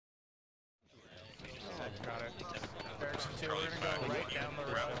Got it. Direction 2, we're gonna go right down the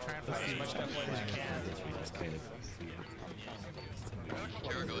road and try and find as much deploy as you can.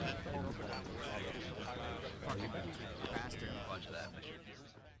 Sure, go ahead. Fucking bastard. Watch that.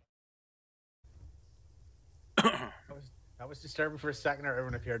 That was disturbing for a second, or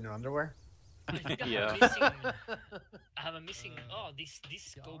everyone appeared in their underwear. I think Yeah. I have a missing. Oh, this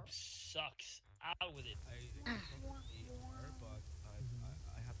scope sucks. Out with it.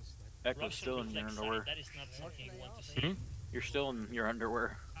 Echo's Russian still in your reflex underwear. sight, that is not something you want to see. You're still in your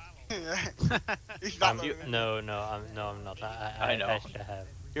underwear. He's not No, I'm not. I know. I should have.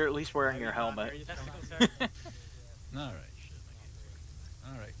 You're at least wearing your helmet. Alright,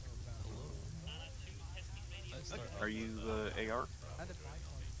 Alright. Are you AR?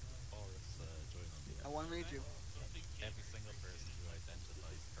 I want to read you. Every single person who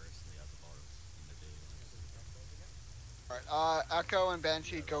identifies personally as a virus. Alright, Echo and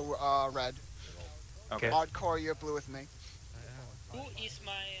Banshee go red. Okay. Oddcore, you're blue with me. Who is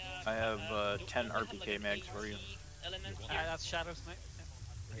my? I have 10 do I have, RPK like, an mags for you. AC element here? That's Shadows, mate.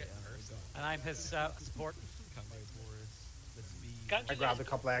 And I'm his support. Can't I you grabbed guys- a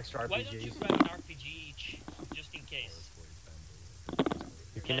couple of extra Why don't you RPGs. grab an RPG each, just in case?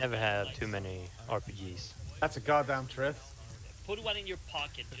 You can never have too many RPGs. That's a goddamn truth. Put one in your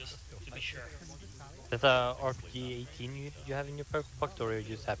pocket, just to be sure. Is that a RPG 18 you have in your pocket, or you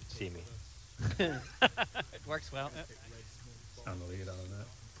just happy to see me? It works well. I'm the lead on that.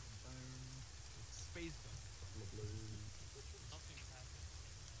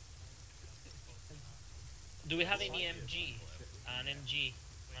 Do we have any MG? An MG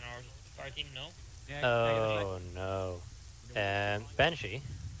on our fire team? No. Yeah, Oh no. Banshee.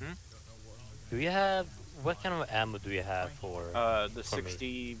 Hmm? Do you have what kind of ammo do you have for? The for me?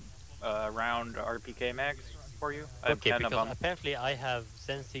 60 round RPK mags for you. I have Okay, 10 of because them. apparently I have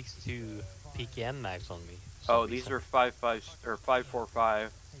Zen 62 PKM mags on me. for Oh, some these reason. are 5.5 or 5.45.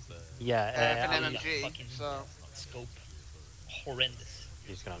 Yeah, An I'm MMG, fucking so... scope. Horrendous.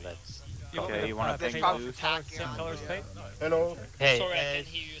 just gonna let. Okay, you want to This ping probably loose? attacking Same on colors, the, paint. Hello. Hey, Sorry, I can't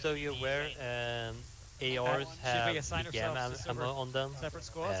hear you so through you're the aware, ARs should have we assign PKM ourselves to ammo on them Separate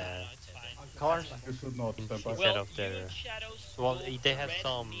squads? No, it's fine. Colors? instead Well, of their. you shadows Well, go they have red,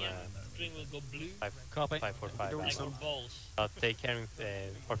 some me and Green will go blue. Copy. 5.45 Like ammo. our balls. But they carry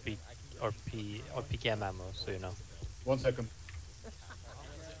PKM ammo, so you know. 1 second.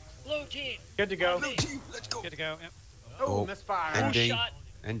 Blue team. Good to go. Blue team. Let's go. Good to go. Yep. Oh, misfire. Who ND. shot?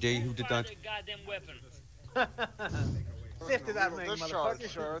 ND, who did Fire that? the goddamn weapon. Sifted that thing, discharge, motherfucker.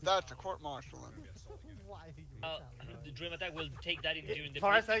 sir. That's a court-martialing. The dream attack will take that in during the.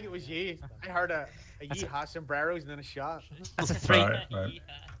 First I think it was ye. I heard a yeehaw sombreros and then a shot. That's a three. Yeah.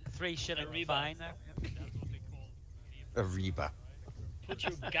 3 shilling Arriba. fine now. A Reba. Put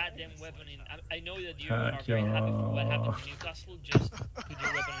your goddamn weapon in. I know that you are very happy for what happened to Newcastle. Just put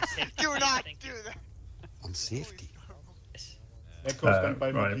your weapon in safety. Do not Thank do you. that! On safety. Yes. Echo stand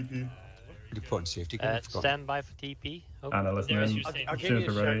by for TP. You put on safety. I forgot. Stand by for TP. Oh. Anna, There's listening. your safety. I'll give you a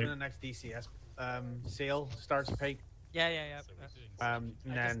Super shout ready. when the next DCS sale starts peak. Yeah. And I just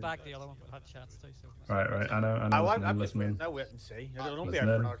then bagged the other one, but had a chance to. So. Right, Anna, I want I'm listening. no wait and see. It'll be out Listening.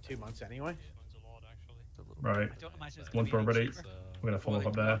 for another 2 months anyway. Right, I don't imagine it's once we're ready, we're gonna follow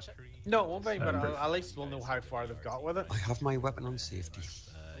up there. No, it won't be, but Brief. at least we'll know how far they've got with it. I have my weapon on safety.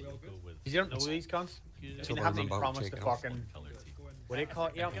 You don't know these cons? So They I haven't even remember how to promised take the it off. fucking. What do you call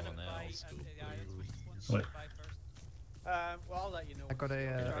it? Yeah. Wait. Well, I'll let you know. I got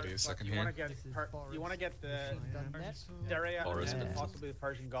a But second you here. You want to get the Syria Forest. and possibly the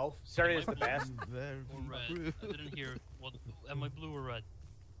Persian Gulf. Syria is the best. Red. I didn't hear. What? Am I blue or red?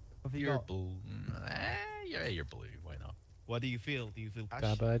 You're blue. Yeah, you're blue. Why not? What do you feel? Do you feel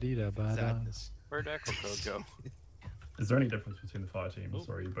Sadness. Where'd Echo Code go? Is there any difference between the fire teams,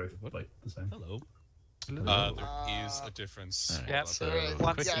 or are you both like the same? Hello. There is a difference. Yeah, So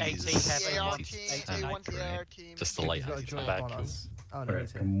one's Yeah, AT the heavy, AR one's team, AT one's the AR team. just the light has Back. Oh, Okay,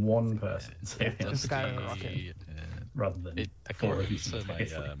 can one person say Just it the guy in the rocket. rather than It, 4 of according you?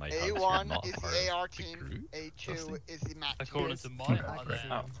 to my A1 not is part the of AR the team, group. A2 is the match According team. to my Okay.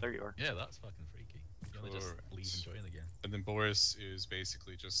 Oh, there you are. Yeah, that's fucking freaky. You wanna just leave and join again. And then Boris is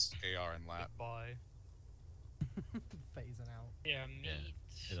basically just AR and lap. Bye. Phasing out. Yeah, Yeah, meat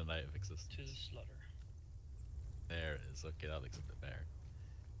in and out of existence. to the slaughter. There it is. Okay, that looks a bit better.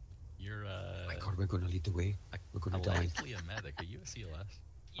 You're My God, we're going to lead the way. We're going to die. allegedly a medic. Are you a CLS?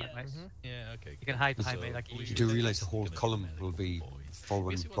 Yeah. Yeah, okay. You can hide behind So, me like you we You usually do should realise the just whole gonna column medic will be boys. following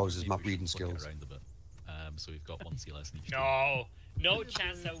Basically, what Bose's we map do is reading just look skills. around a bit. So we've got one CLS in each team. No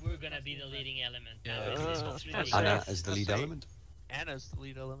chance that we're gonna be the leading element. Yeah, It's it's ridiculous. Anna is the lead element. Anna's the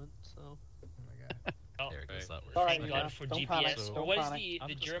lead element, so. There it goes, that works. Alright, Thank yeah. God for Don't GPS. panic, or don't what is panic. the I'm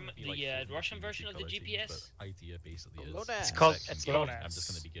just German, gonna be, like, Russian full version of the colour team, GPS? But idea basically is It's called- sections it's of called- the game. I'm just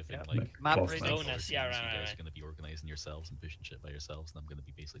gonna be giving Yep. like Map Boss reading. man. color Bonus, teams, yeah, you right, guys right. are gonna be organizing yourselves and pushing shit by yourselves, and I'm gonna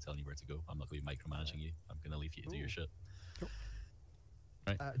be basically telling you where to go. I'm not gonna be micromanaging you. I'm gonna leave you to do your shit. Do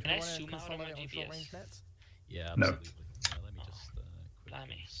Can you I want to zoom out on my consolidate on short GPS? range nets? Yeah, No. absolutely. Let me just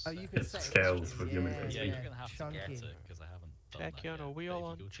Blimey. Oh, you can It set scales with your movement. Yeah, yeah, you're gonna have to chunky. get it because I haven't done Jackie, that are yet. we But all if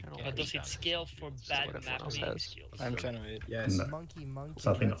on you go to channel? get But does it, it scale for it's bad what map everyone else reading has. skills? I'm trying to. Yes. No. Monkey,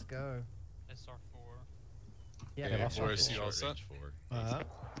 Sadly let's not. go. SR4. Yeah, Okay, that's Boris, cool. you all set?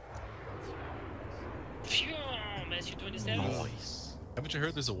 Phew, SU-27. Nice. Haven't you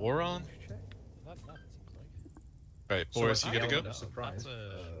heard there's a war on? Check. Alright, Boris, you good to go?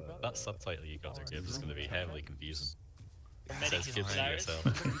 That subtitle you got there, Gibbs, is gonna be heavily confusing. It Medic says is Gibbs Osiris.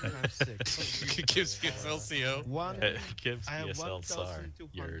 BSL. Gives you his LCO. Gibbs BSL SAR.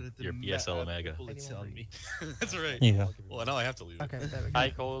 Your BSL Omega. That's right. Yeah. Well, now I have to leave. Okay, there we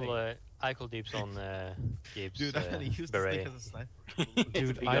go. I call Deeps on Gibbs. Dude, I only used this thing beret. as a sniper.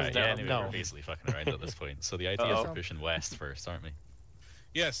 Dude, Anyway, no. we're basically fucking around at this point. So the idea is pushing west first, aren't we?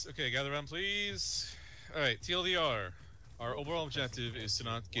 Yes, okay, gather around, please. Alright, TLDR. Our overall objective is to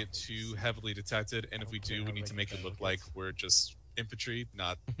not get too heavily detected, and if we do, we need to make it look like we're just infantry,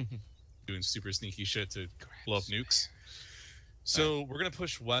 not doing super sneaky shit to blow up nukes. So we're going to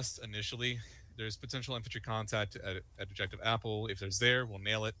push west initially. There's potential infantry contact at Objective Apple. If there's there, we'll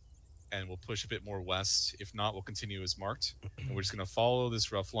nail it, and we'll push a bit more west. If not, we'll continue as marked. And we're just going to follow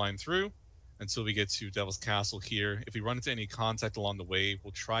this rough line through until we get to Devil's Castle here. If we run into any contact along the way,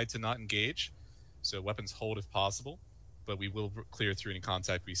 we'll try to not engage, so weapons hold if possible, but we will clear through any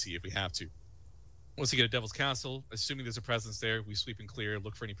contact we see if we have to. Once we get to Devil's Castle, assuming there's a presence there, we sweep and clear,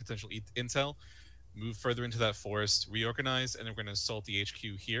 look for any potential intel, move further into that forest, reorganize, and then we're going to assault the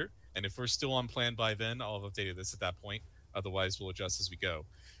HQ here. And if we're still on plan by then, I'll have updated this at that point. Otherwise, we'll adjust as we go.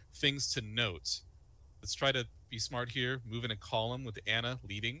 Things to note. Let's try to be smart here. Move in a column with Anna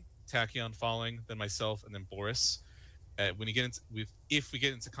leading, Tachyon following, then myself, and then Boris. When you get into, if we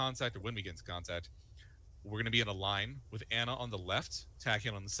get into contact, or when we get into contact, we're going to be in a line with Anna on the left,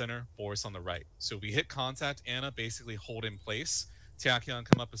 Tachyon on the center, Boris on the right. So if we hit contact, Anna basically hold in place, Tachyon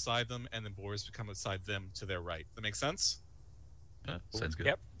come up beside them, and then Boris become beside them to their right. That make sense? Sounds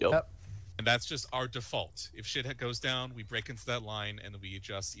good. Yep. And that's just our default. If shit goes down, we break into that line, and then we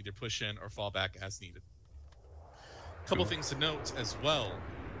just either push in or fall back as needed. Couple things to note as well.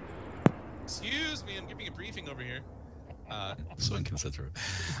 Excuse me, I'm giving a briefing over here. So inconsiderate.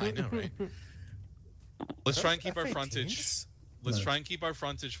 I know, right? Let's try and keep our frontage. Let's try and keep our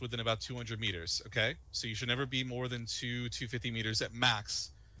frontage within about 200 meters, okay? So you should never be more than 250 meters at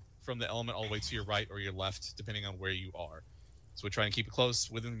max from the element all the way to your right or your left, depending on where you are. So we try and keep it close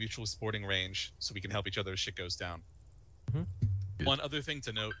within the mutual supporting range so we can help each other as shit goes down. One other thing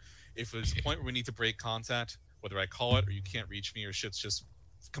to note, if there's a point where we need to break contact, whether I call it or you can't reach me or shit's just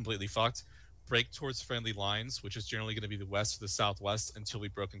completely fucked, break towards friendly lines, which is generally going to be the west or the southwest until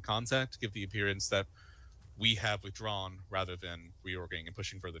we've broken contact, to give the appearance that we have withdrawn rather than reorganizating and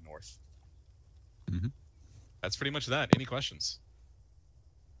pushing further north. That's pretty much that. Any questions?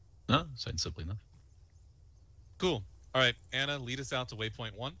 No, sounds simple enough. Cool. All right, Anna, lead us out to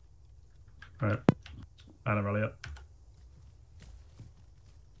waypoint 1. All right. Anna, rally up.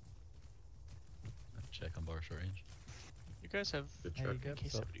 Check on bar short range. You guys have Good There you check. go.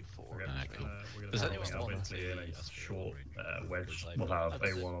 K-74. Cool. We're Does gonna anyone have want basically to in a see short us wedge. like We'll have that?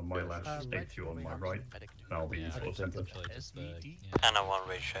 A1 on my left, A2 on my right, and I'll be sort of centered. And I want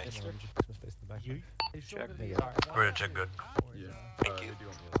raise chase. Check. We're check good. Yeah. Thank you. There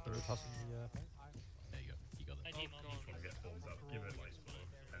you go. You got it. I need Trying more. to get forms up. Give it like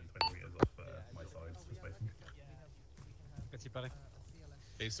 10-20 meters off my sides for spacing. Good, you, buddy.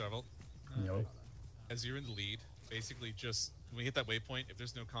 Hey, Starvolt. Yo. As you're in the lead, basically just, when we hit that waypoint, if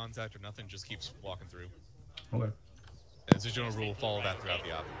there's no contact or nothing, just keep walking through. Okay. As a general rule, follow that throughout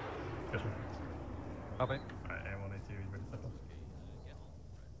the op. Good. Copy. Alright, A1, A2, you ready to step off?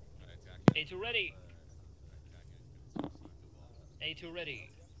 A2 ready. A2 ready.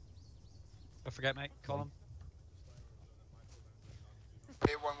 Don't forget, mate. Call him.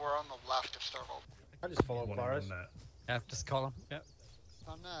 A1, we're on the left of Starvolt. I just follow One Boris. on that. Yeah, just call him. Yeah.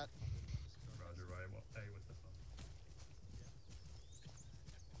 On that. Roger, right. What A was this one?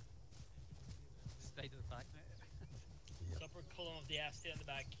 Stay to the back, mate. Upper column of the ass, stay on the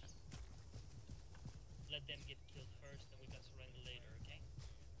back. Let them get killed first, and we can surrender later, okay?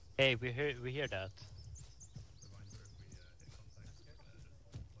 Hey, we hear that. Reminder if we hit contact,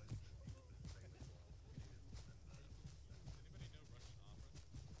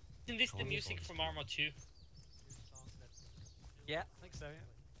 Isn't this the music from Arma 2? Yeah, I think so,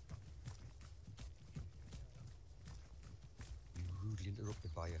 yeah. You rudely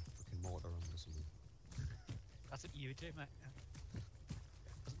interrupted by a fucking mortar on or something. That's what you do, mate. Yeah.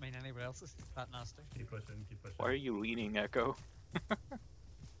 Doesn't mean anybody else is that nasty. Keep pushing, keep pushing. Why are you leaning, Echo?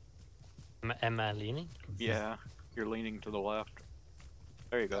 Am I leaning? Yeah, you're leaning to the left.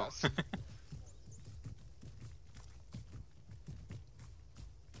 There you go. Yes.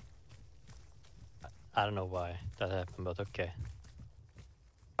 I don't know why that happened, but okay.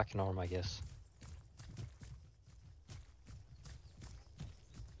 Back in arm, I guess.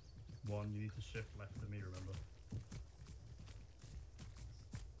 One, you need to shift left of me, remember?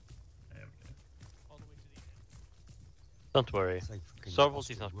 There we go. All the way to the end. Don't worry. It's like fucking Sorvolt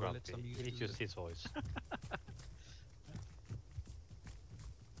Oscar is not Wilde, grumpy. some He music, just his voice.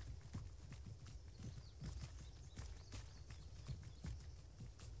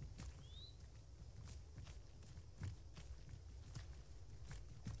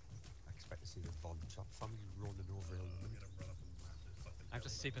 I expect to see the Von Chop family rolling over I'm Hillman. gonna run up and mash this fucking I'm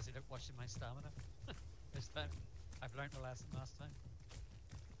just tail too busy watching my stamina. This time. I've learned the lesson last time.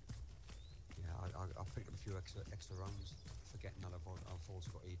 Yeah, I picked up a few extra rounds, forgetting that I've also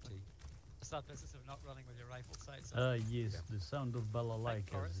got 18. It's that business of not running with your rifle sights. Yes, the sound of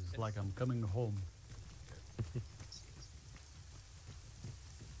balalaika Forest, is it's- like I'm coming home.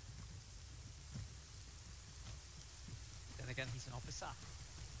 Then again, he's an officer.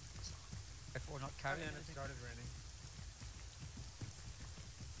 Therefore, not And carrying then it anything. started raining.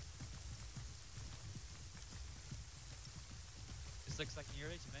 This looks like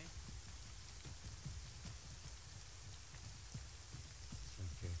Yuri to me. It's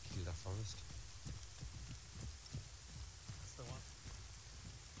like kill that forest. That's the one.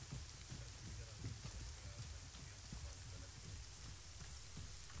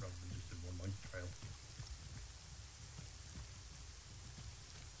 rather than just in one line trail.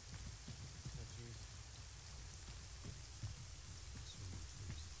 Oh, jeez.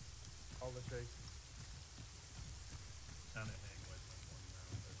 All the trees. Down at hang with them one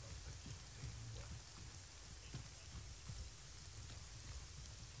round, they've got 15 left.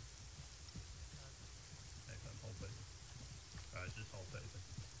 Excellent, hold 30. Just hold 30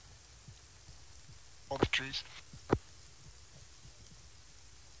 seconds. All the trees.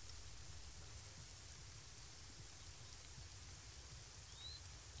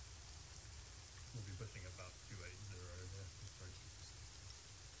 We'll be pushing about 280 there. Sorry.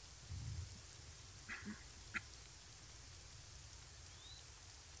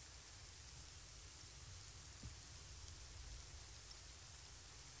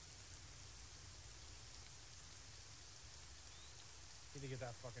 Need to get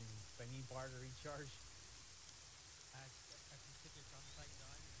that fucking thingy bar to recharge. I can keep your gun sight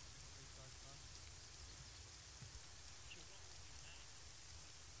down. Recharge gun.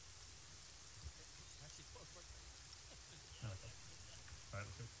 Actually, both work. Okay. Alright,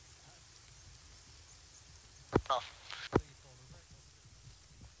 let's go. Off.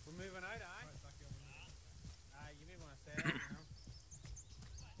 We're moving out, aye? You may want to say it, you know.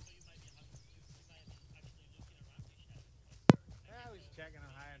 Yeah, I was checking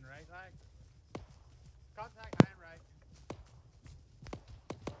on high and right, like. Contact high and right.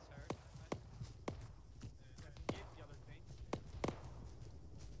 Disengage the other thing.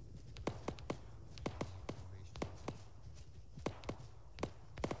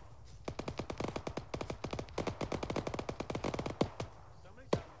 Somebody's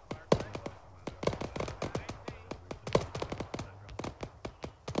having a firefight.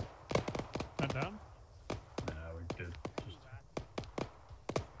 Not down? No, we're good. Just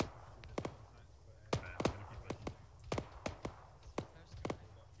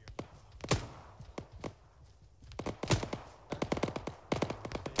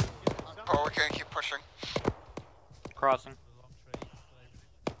I'm gonna keep pushing. Oh, we're gonna keep pushing. Crossing.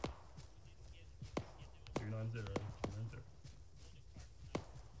 290, 290.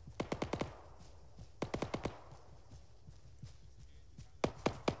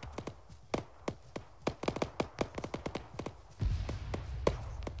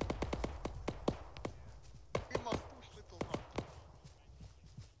 We must push little more.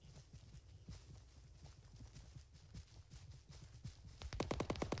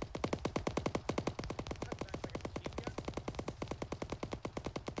 That sounds like a machine gun.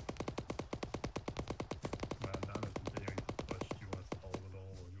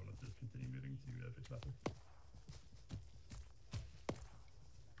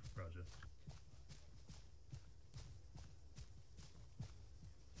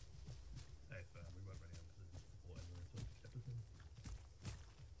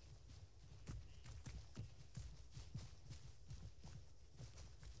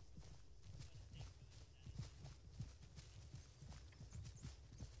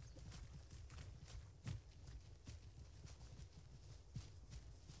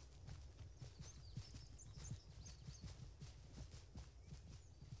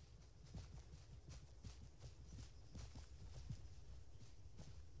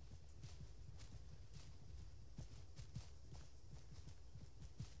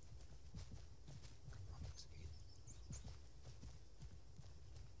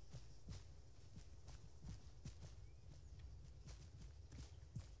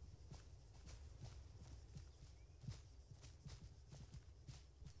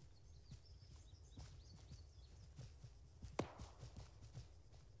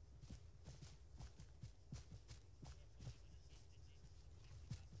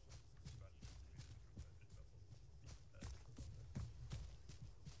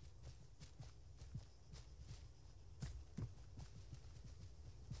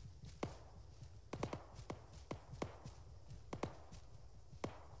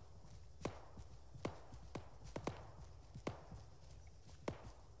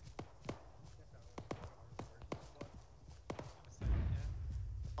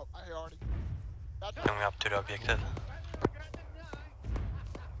 coming up to the objective.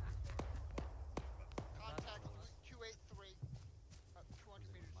 Contact 283 at 200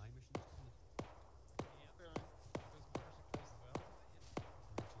 meters. My mission is coming. Clearing.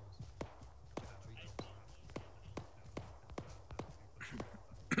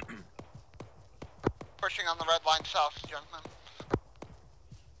 Pushing on the red line south, gentlemen.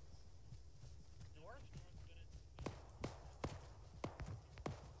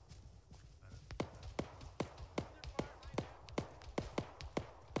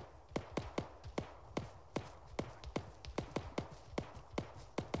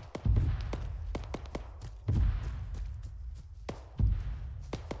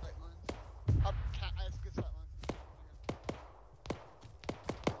 Sight lines. Up, that's good sight lines.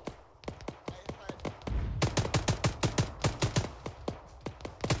 Right side.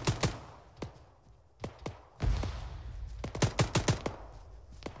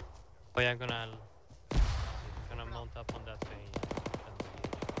 Oh yeah, gonna mount up on that thing.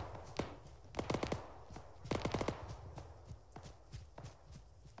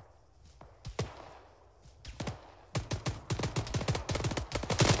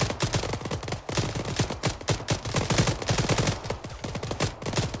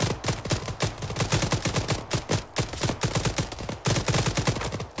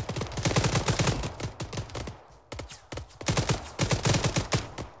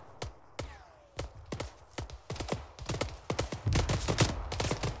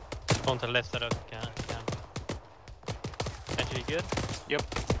 On to the left side of the camp. Actually good? Yep.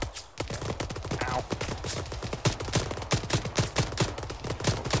 Ow.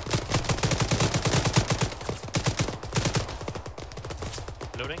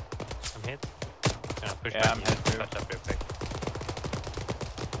 Loading? I'm hit. Gonna push Yeah, back. I'm hit too. Push up real quick.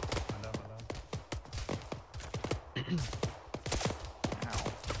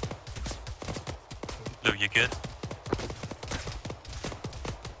 Ow. Lou, you good?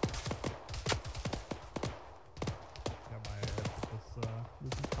 Yeah, my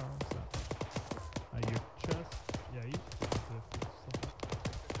this is power set. Your chest, yeah, you should do it.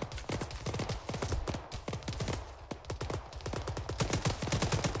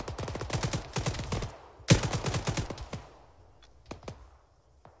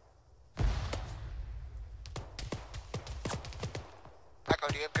 Echo,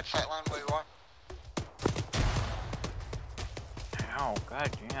 do you have good sight line where you are? Ow,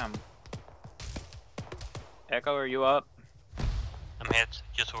 god damn. Echo, are you up? I'm hit.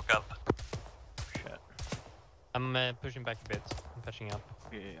 Just woke up. Shit. I'm pushing back a bit. I'm pushing up.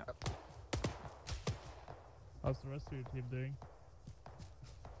 Yeah. How's the rest of your team doing?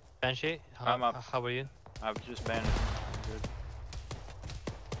 Banshee, I'm up. how are you? I've just been good.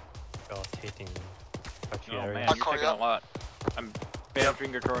 God, hitting touchy Oh area. man, I'll you're call taking you a lot. I'm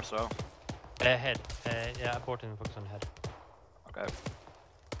bandaging your torso. Head. Yeah, abort and focus on head. Okay.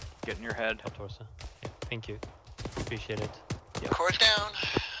 Get in your head. Not torso. Yeah, thank you. Appreciate it. Core's down.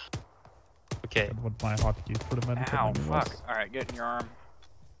 Okay. And what my hotkeys for the medical Ow, menu fuck. was. Alright, get in your arm.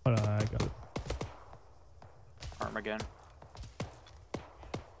 But I got it. Arm again.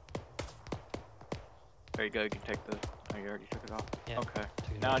 There you go, you can take the... Oh, you already took it off? Yeah. Okay.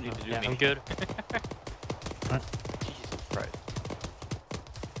 Took it Now I off. need to do Yeah, me. I'm good. Jesus Christ.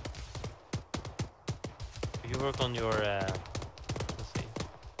 You work on your, let's see.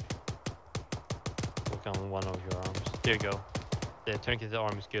 Work on one of your arms. There you go. The tourniquet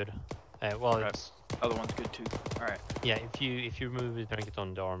arm is good. Well, Okay. it's, Other one's good too. Alright. yeah, if you remove the tourniquet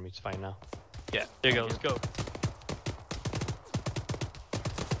on the arm, it's fine now. Yeah. There you go, let's go.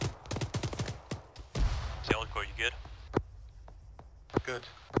 Salvatore, you good? Good.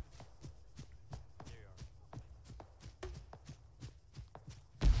 There you are.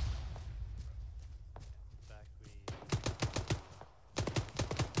 Back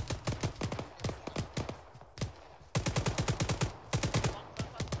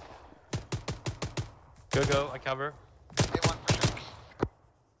Go, I cover. A1 pushing.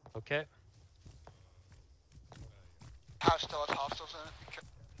 Okay. House still has hostiles in it.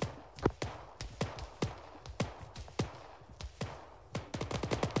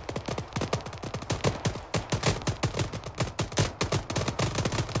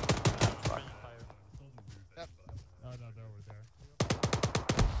 Oh no, they're over there.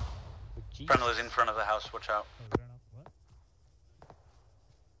 Friendly's in front of the house, watch out. Oh, they're not.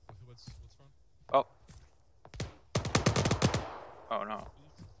 What? What's wrong? Oh. Oh no.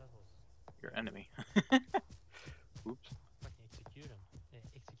 Your enemy. Oops. Fucking execute him.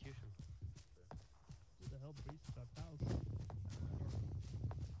 Execution. Who the hell breached that house?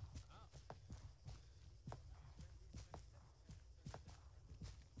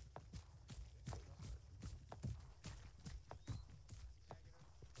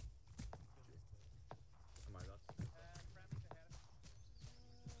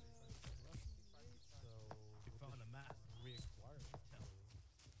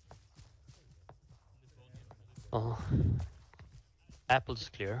 Oh. Apple's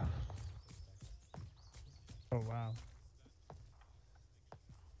clear. Oh wow.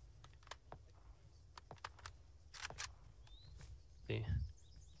 See.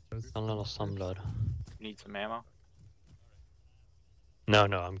 A little some blood. Need some ammo? No,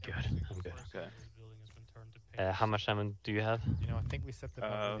 I'm good. I'm good. Okay. How much ammo do you have? You know, I think we set the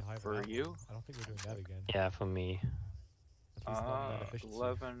bar really high For that you? one. I don't think we're doing that again. Yeah, for me. At least not in that efficiency.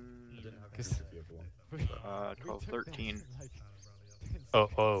 11, 12, 13.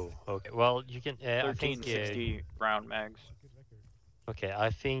 Oh, okay. Well, you can. I think. 1360 round mags. Okay, I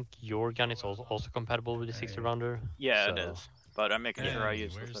think your gun is also compatible with the 60 rounder. Yeah, so... it is. But I'm making sure I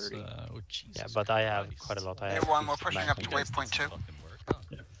use the where's, 30. Yeah, but I have quite a lot. I have one, we're 60 pushing mags up to on this. waypoint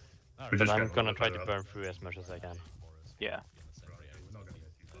 2. But I'm gonna try to burn through as much as I can. Yeah.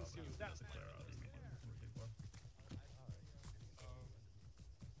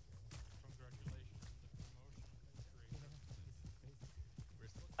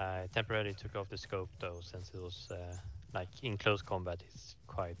 I temporarily took off the scope though, since it was like in close combat, it's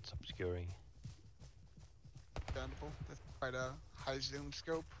quite obscuring. Understandable. That's quite a high zoom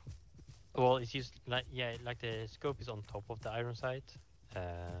scope. Well, it's just like like the scope is on top of the iron sight,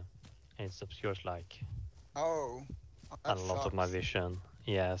 and it obscures like a lot of my vision.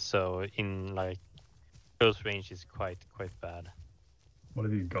 Yeah, so in like close range is quite bad. What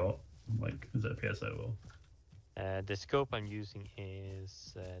have you got? Like, is it a PSO or? The scope I'm using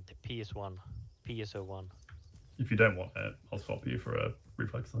is the PSO1. If you don't want it, I'll swap you for a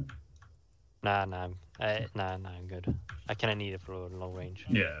reflex sight. Nah, I'm good. I kinda need it for long range.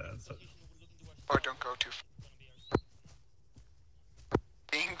 Yeah, so. Or don't go too far.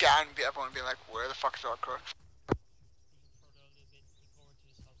 Being down, everyone would be like, where the fuck is our crook?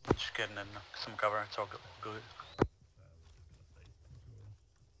 Just getting in some cover, it's all good.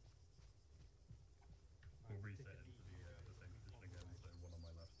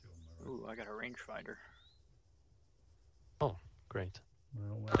 Ooh, I got a rangefinder. Oh, great.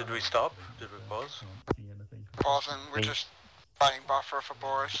 Did we stop? Did we pause? Pausing, we're just fighting buffer for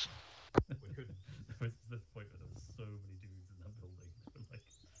Boris. There was this point where there was so many dudes in that building. Like,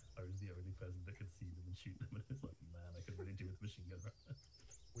 I was the only person that could see them and shoot them, and it was like, man, I could really do with a machine gun right now.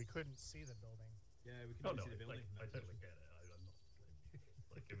 We couldn't see the building. Yeah, we couldn't see the building. Like, I totally get it. I'm not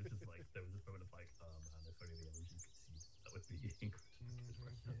like it was just like there was this moment of like, oh man, if only the energy could see, that would be incredible.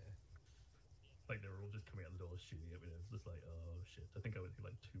 Yeah. Like they were all just coming out the door shooting at me. It was just like, oh shit. I think I went through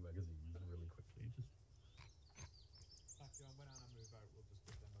like 2 magazines really quickly. Just. When Anna move out, we'll just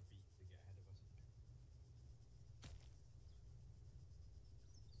give them a beat to get ahead of us.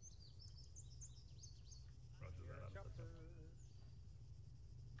 Roger that.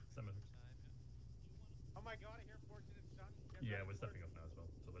 Oh my god, I hear Fortunate Son. Yeah, we're stepping up now as well,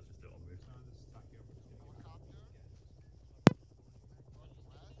 so let's just do it on the move.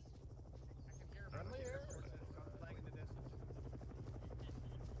 Friendly here? Flag in the distance.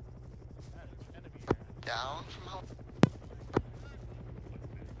 Enemy Down from home.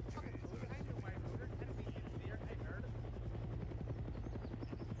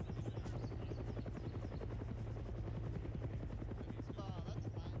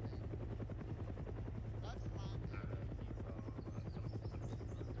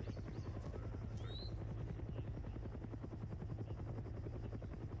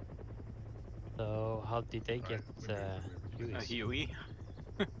 So how did they get A Huey?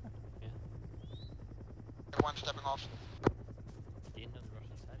 Yeah. One stepping off. Didn't know the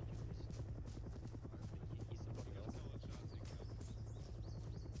Russians had Hueys. He's the block off.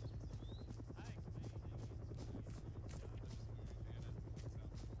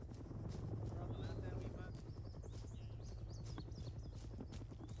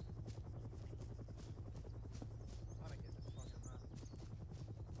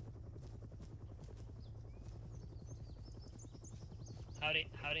 Howdy.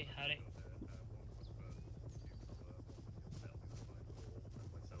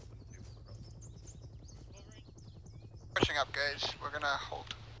 Pushing up, guys. We're gonna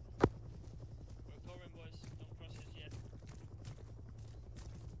hold. We're covering, boys. Don't cross us yet.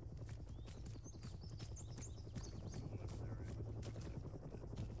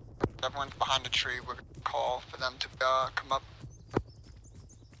 Everyone's behind a tree. We're gonna call for them to come up.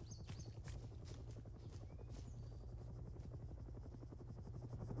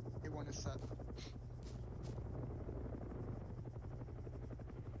 A1 is set.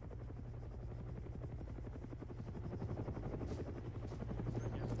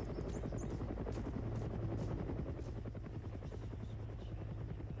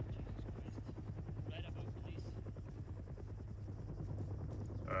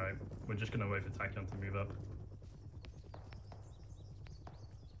 Alright, we're just gonna wait for Tachyon to move up.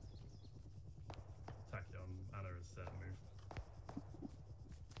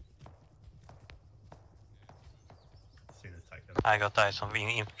 I got eyes on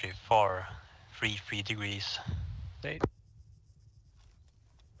infantry for 3 degrees. State.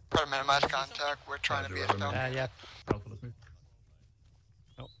 Try to minimize contact. We're trying to be a stealth. Yeah.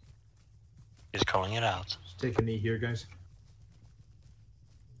 He's calling it out. Just take a knee here, guys.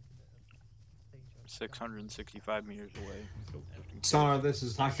 665 meters away. Sar, this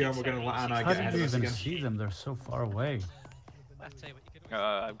is Hakia. We're gonna let Anna get ahead of us again. See them? They're so far away.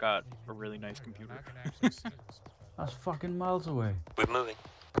 I've got a really nice computer. That's fucking miles away. We're moving.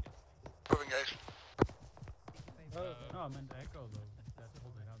 Moving, guys. No, I meant Echo though. That's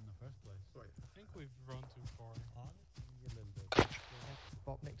all they had in the first place. I think we've run too far.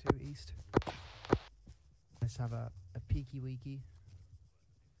 Botnik 2 east. Let's have a peeky weeky.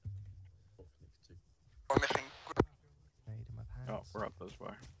 We're missing. Grenade in my pants. Oh, we're up this way.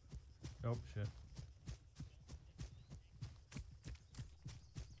 Oh shit.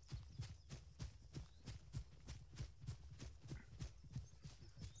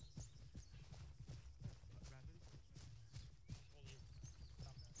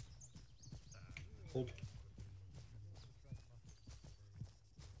 Hold.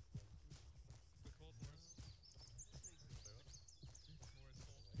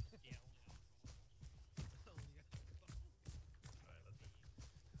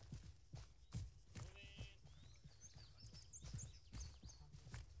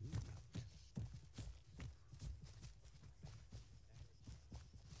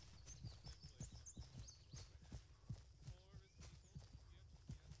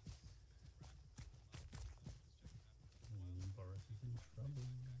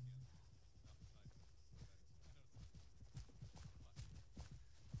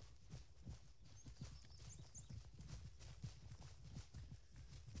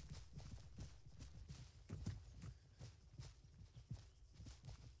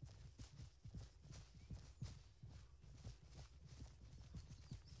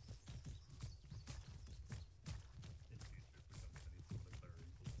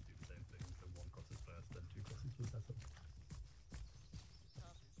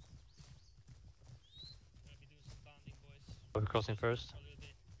 We're crossing first.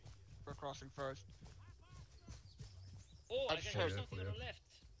 We're crossing first. Oh, I just can hear heard. something on the left.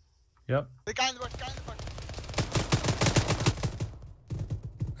 Yep. The guy in the bush,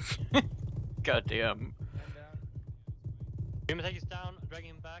 Goddamn. Human take us down,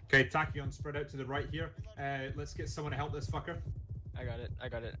 dragging him back. Okay, Tachyon, spread out to the right here. Let's get someone to help this fucker. I got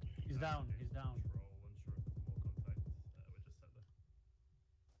it. He's down.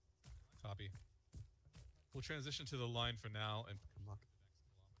 Copy. We'll transition to the line for now and.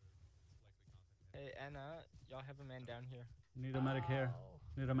 Hey Anna, y'all have a man down here. Need a medic here.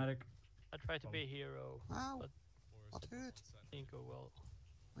 Need a medic. I try to be a hero, Ow. but What hurt? didn't go well.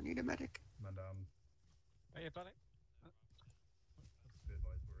 I need a medic. Man down. Are you planning?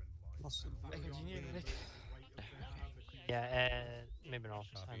 Lost some. Yeah, maybe not.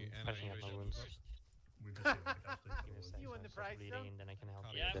 Copy. I'm And patching up my wounds. We've just seen, like, actually Give me a second, You win I'll the stop prize, bleeding, Sam? and then I can help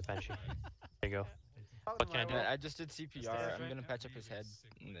Copy. you with the patching. There you go. What What can I do? I just did CPR. I'm gonna patch up his head,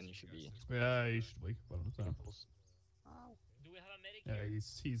 and then you should be. Yeah, you should wake up on the time. Do we have a medic Yeah, here?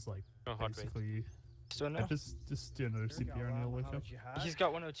 he's like No heart rate. basically. Still no? Just do another CPR and you'll wake up. He's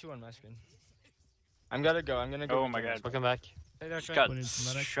got 102 on my screen. I'm gonna go. Oh my god. Welcome back. Got We need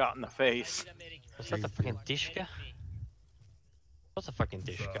some medic. Shot in the face. What's that, the fucking Dishka? What's a fucking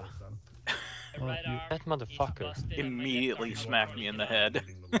Dishka? The right arm That motherfucker. is busted and my left Immediately arm is smacked me in the busted.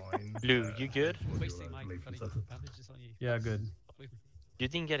 head. Blue, you good? Wasting my bloody bandages on you. Yeah, good. You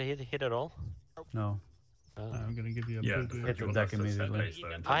didn't get a hit at all? No, Oh. I'm gonna give you a Yeah, blue hit the deck immediately.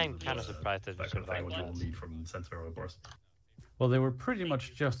 I'm kind of surprised that you That kind of thing survived which will that. lead from Sentinel, of course. Well, they were pretty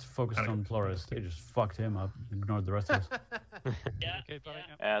much just focused on Flores. They just fucked him up, ignored the rest of us. Yeah, Okay, buddy.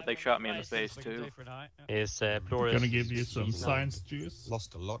 yeah. They shot me in the Nice. face Big day too. for tonight. Is Flores... Gonna give you some he's not- science juice.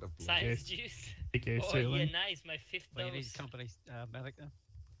 Lost a lot of blood. Science Okay. juice. AK Oh yeah, sailing. nice. My 5th Well, you need dose. company medic then.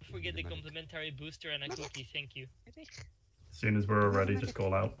 Don't forget the complimentary booster and a cookie. Thank you. As soon as we're ready, just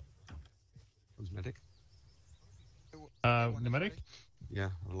call out. Who's medic? Pneumatic?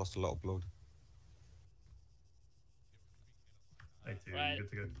 Yeah, I lost a lot of blood. Hey, two, Right. good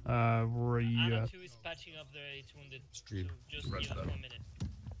to go. Where are you Anna at? 2 is patching up their 8 wounded. Stream. So just Right give us side. 1 minute.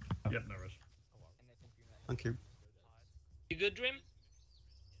 Yep, no rush. Thank you. You good, Dream?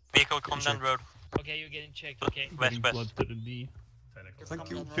 Vehicle come down the road. Okay, you're getting checked. Okay. Getting blood to the knee. Technical. Thank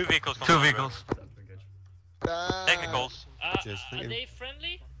you. 2 vehicles come down the road. Time to engage. Technicals. Cheers, thank Are you. they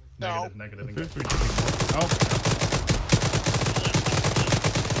friendly? No. Negative Feel engage. free to take more. Oh,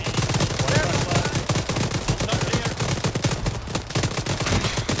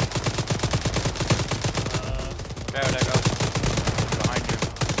 There they go.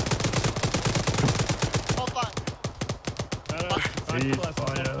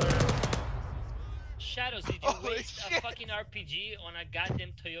 fucking RPG on a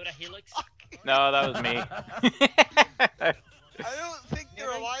goddamn Toyota Hilux? No, that was me. I don't think they're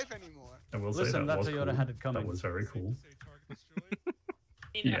alive anymore. I will Listen, say that that was Toyota cool. had it coming. That was very cool.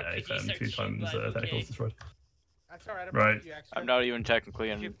 In Yeah, RPGs if are 2 cheap, times but technicals okay. destroyed. That's alright. Right. I'm not even technically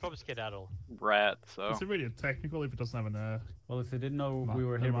You in should probably skedaddle. rat, so. Is it really technical if it doesn't have an Well, if they didn't know we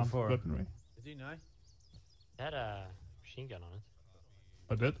were an here amount of before. weaponry? Did you know? It had a machine gun on it.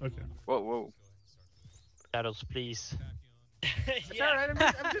 I did? Okay. Whoa. Shadows, please. It's Yeah. alright.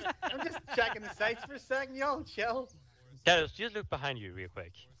 I'm just checking the sights for a second. Yo, chill. Shadows, just look behind you real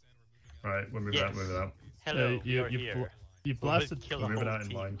quick. Right, we'll move Yes. out, move it out. Hello, you you're here. You We'll blasted. kill the Move it whole out in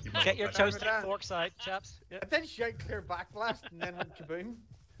team. line. Keep Get your moving. toast to the fork side, chaps. I did shout clear backblast and then went kaboom.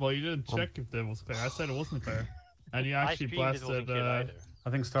 Well, you didn't check if that was clear. I said it wasn't clear. And you I actually screamed it wasn't blasted clear either. I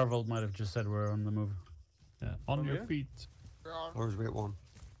think Starvold might have just said we're on the move. on your you? feet. Orange rate 1.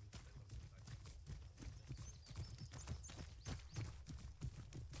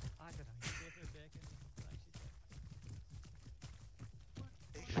 I don't know.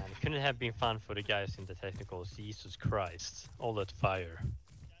 Man, couldn't it have been fun for the guys in the technicals? Jesus Christ. All that fire.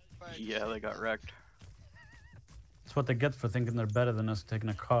 Yeah, they got wrecked. That's what they get for thinking they're better than us taking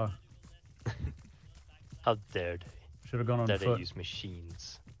a car. How dare they? Should have gone on Dare they foot. use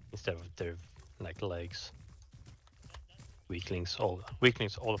machines instead of their like legs. Weaklings, all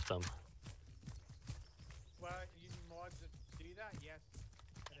of them. Well, using mods that do that, yes.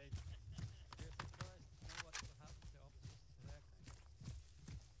 It is.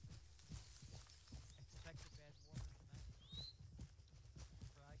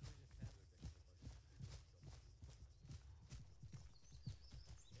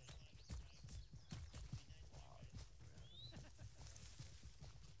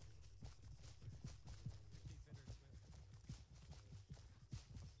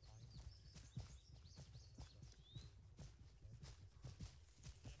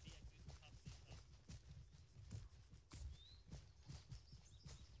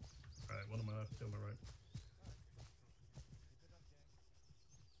 Right, one on my left, two on my right.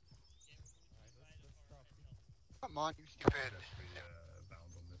 Come on, you stupid. Bound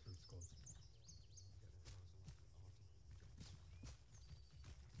on this squad.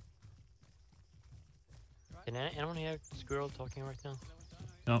 Can anyone hear Squirrel talking right now?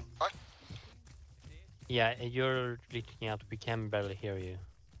 No. What? Yeah, you're leaking out. We can barely hear you.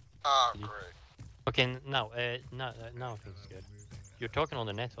 Oh, You- great. Okay, now I think it's good. You're talking on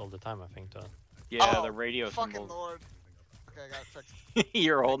the net all the time, I think, though. Yeah, Oh, the radio fucking symbol. lord. Okay, I got it fixed.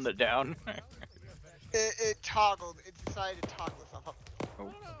 You're holding it down. It toggled. It decided to toggle itself up.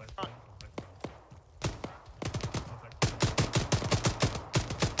 Oh.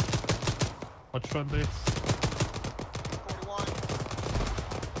 Watch front this. 41.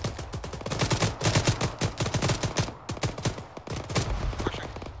 Pushing.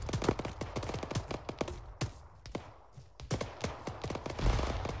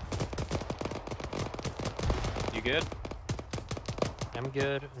 You good? I'm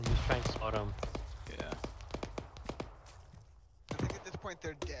good. I'm just trying to spot him. Yeah. I think at this point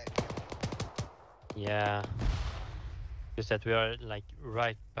they're dead. Yeah. Just that we are like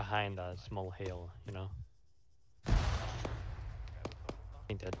right behind a small hill, you know. I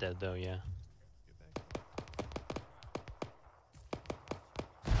think they're dead though, yeah.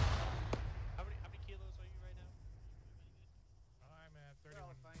 How many kilos are you right now? I'm at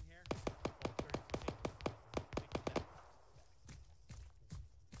 31. Fine here.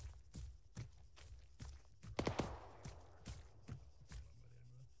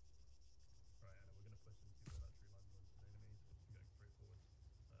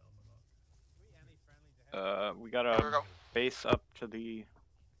 We got a base up to the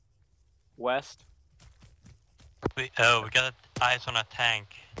west. We got eyes on a tank,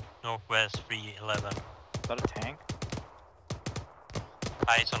 northwest 311. Is that a tank?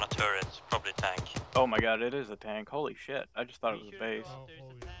 Eyes on a turret, probably tank. Oh my god, it is a tank. Holy shit. I just thought it was a base. There's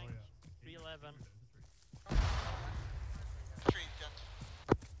a tank. 311.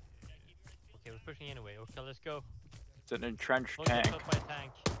 Okay, we're pushing anyway. Okay, let's go. It's an entrenched Don't get tank. shot by a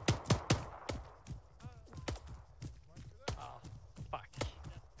tank. Oh, fuck.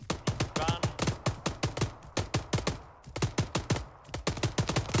 Run.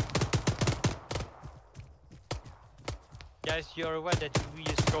 Guys, you're aware that we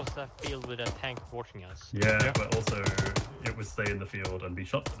just crossed that field with a tank watching us. Yeah, but also it would stay in the field and be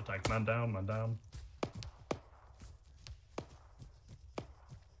shot at the tank. Man down, man down.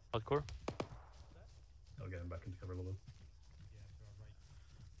 Hardcore. I'll get him back into cover a little.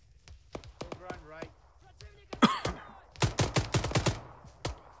 Run right.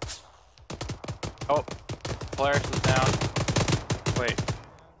 Oh, Polaris is down. Wait.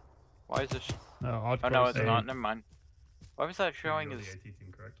 Why is this? No, oh no, it's not. Never mind. Why was that showing as? Correct.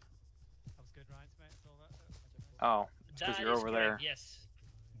 That was good, Ryan. Mate. It's all that. Oh, it's because you're over there. Yes.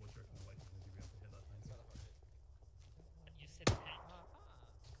 You said tank.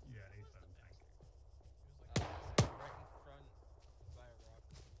 Yeah, he's found tank. Right in front by a rock.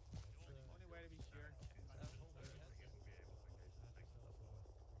 Only way to be sure.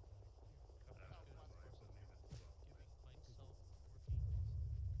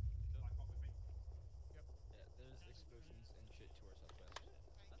 Yeah, there's explosions and shit to our southwest.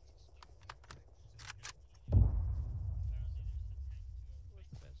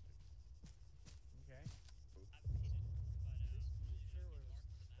 Okay.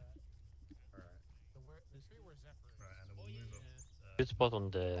 Good spot on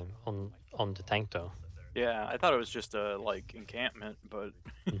the tank though. Yeah, I thought it was just a like encampment, but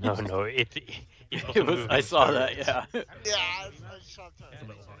No, no, it it was. I saw that. Yeah. Yeah, I saw that.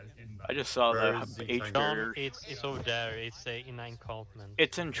 I just saw the H John, barrier. it's over there. It's in an encampment.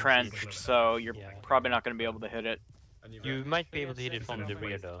 It's entrenched, so you're probably not going to be able to hit it. You might be able to hit it from the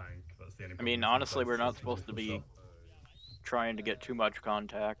rear though. I mean, honestly, we're not supposed to be trying to get too much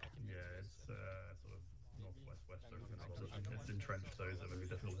contact. Yeah, it's sort of northwest western. It's entrenched, so it's a very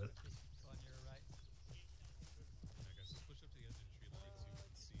difficult hit.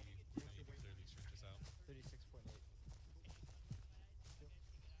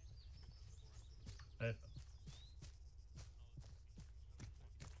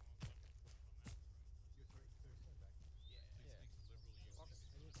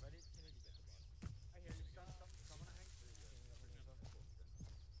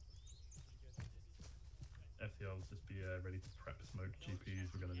 FTLs just be ready to prep smoke GPs.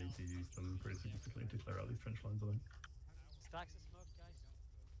 We're going to need to use them pretty significantly to clear out these trench lines, I think. Stacks of smoke, guys.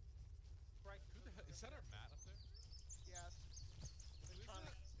 Right, who the hell is that? Our mat up there? Yes.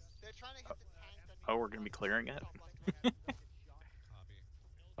 They're trying to hit the tank. Oh, we're going to be clearing it.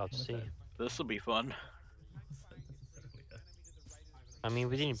 About to see. This will be fun. I mean,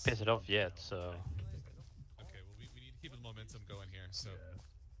 we didn't piss it off yet, so. Okay, well, we need to keep the momentum going here. So,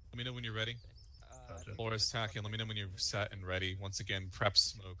 let me know when you're ready. Polaris attacking. Let me know when you're set and ready. Once again, prep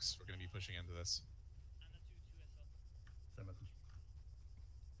smokes. We're going to be pushing into this.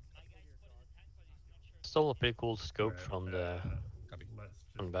 Still a pretty cool scope from the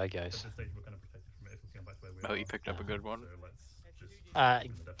bad guys. Oh, you picked up a good one. I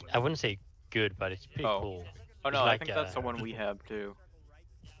wouldn't say good, but it's pretty cool. Oh no, It's I like, think that's the one we have too.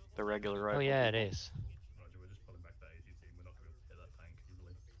 The regular rifle. Oh yeah, it is.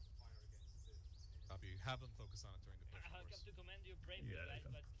 Copy. Have them focus on it during the push. I have to commend your bravery, guys,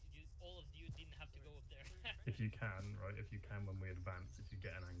 but all of you didn't have to go up there. If you can, right? If you can, when we advance, if you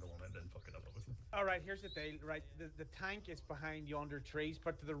get an angle on it, then fuck it up, obviously. All right, here's the deal. Right, the tank is behind yonder trees,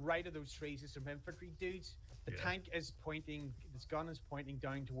 but to the right of those trees is some infantry dudes. The tank is pointing. This gun is pointing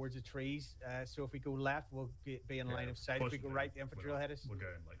down towards the trees. So if we go left, we'll be in line of sight. If we go right, the infantry will hit us. We're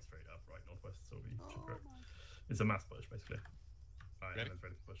going like straight up, right northwest, so we should go. It's a mass push, basically. Alright, Ready?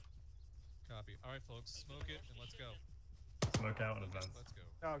 ready to push. Copy. All right, folks, smoke it and let's go. Smoke out and advance. Let's go.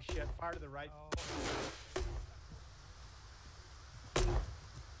 Oh shit! Fire to the right.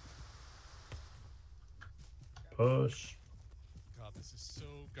 Push. God, this is so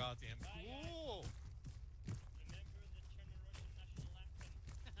goddamn cool.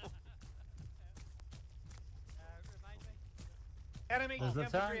 Enemy There's the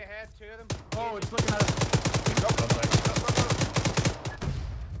infantry tank. ahead, two of them. Oh, it's looking at us.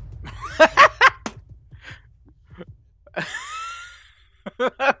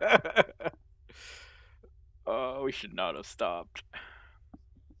 Oh, we should not have stopped.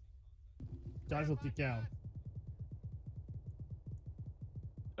 Casualty count.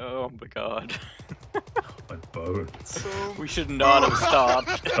 Oh my god. My bones. We should not have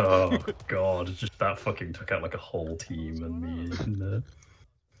stopped. Oh god, just that fucking took out like a whole team and me in there.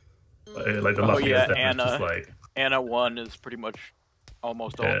 Like the last Anna. just like Anna 1 is pretty much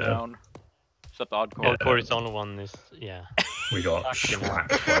almost all down. Except Oddcore. Oddcore is on one is we got slapped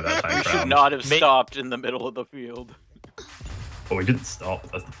by that tank We should round. not have stopped in the middle of the field. But we didn't stop.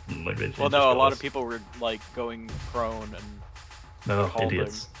 That's like they Well, just no, a got lot us. of people were like going prone and No, holding.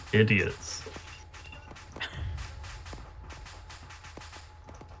 idiots. Idiots.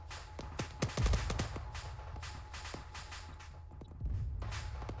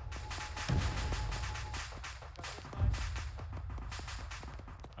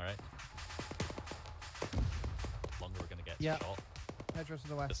 All right. Longer we're gonna get Yeah. shot. Headrest to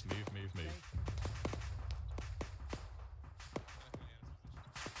the west. Just move.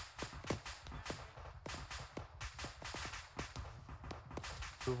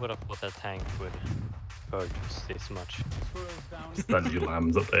 Who would have thought that tank would hurt this much? It's that new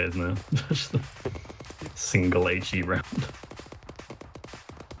lambs up there, isn't it? Just a single HE round.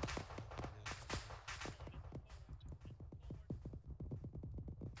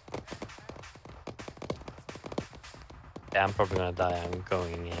 Yeah, I'm probably gonna die. I'm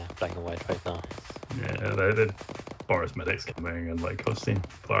going black and white right now. Yeah, the Boris medic's coming, and like obviously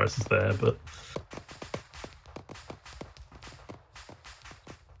Polaris is there, but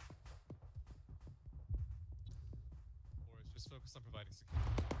Boris, just focus on providing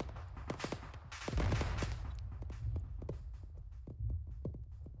security.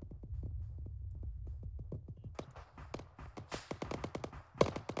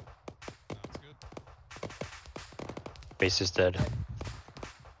 Sounds good. Base is dead.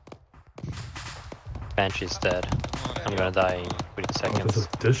 Banshee's dead. I'm gonna die in 3 this seconds. is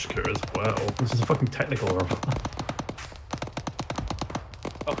Dishka as well. This is a fucking technical roll.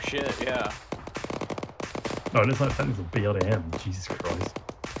 Oh shit, yeah. Oh, and it's like technical BLDM. Jesus Christ.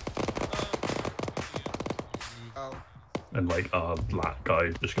 Oh. And like our lat guy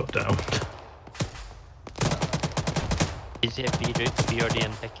just got down. Is he a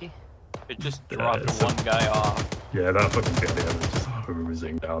BRDM techie? It just Yeah, dropped it's a- one guy off. Yeah, that fucking BLDM is just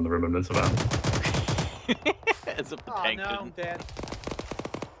hosing down the remnants of Anna. As a Oh tank no, I'm didn't. dead.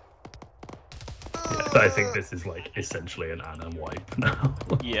 Yeah, I think this is like essentially an Anna wipe now.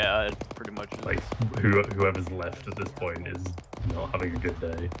 Yeah, it pretty much is. Like whoever's left at this point is not having a good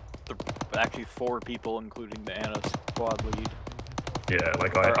day. Actually 4 people, including the Anna squad lead. Yeah,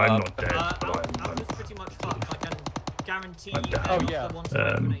 like Are I'm up. not dead, but I'm pretty much fucked. I can guarantee I'm you down. they're Oh, not yeah. the ones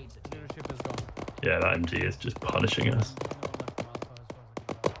that Um, grenades at you. Leadership is gone. yeah, that MG is just punishing us.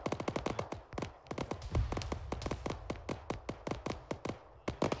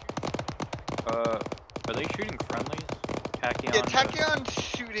 Are they shooting friendlies? Tachyon? Yeah, Tachyon's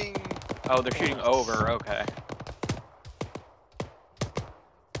shooting. Oh, they're shooting over, okay.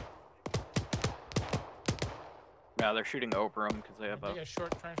 Yeah, they're shooting over them because they have Take a... a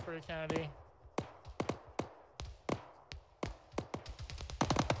short transfer to Kennedy.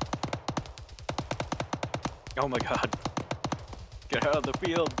 Oh my god. Get out of the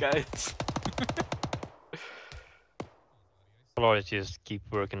field, guys. Polaris just keep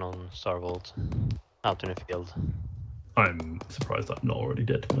working on Starvolt out in the field. I'm surprised I'm not already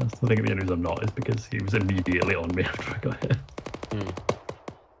dead, to be honest. I think the only reason I'm not is because he was immediately on me after I got hit.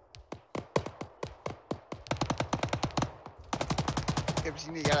 Gibbs,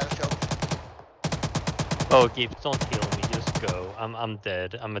 you need to get out of the field. Oh, Gibbs, don't kill me. Just go. I'm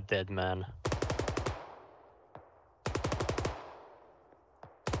dead. I'm a dead man.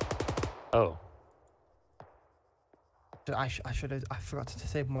 Oh. I should have. I forgot to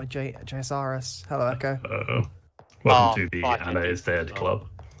disable my JSRS. Hello, Echo. Welcome to the Anna is Dead club.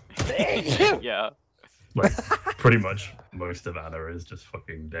 Yeah. Like, pretty much most of Anna is just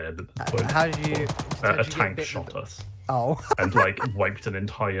fucking dead at this point. How did you? A tank shot us. Oh. And like wiped an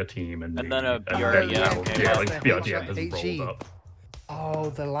entire team and then a then BRDM came yeah, up. like BRDM has HE. rolled up. Oh,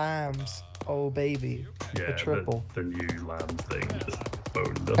 the lambs. Oh, baby. Yeah, the triple. The new land thing just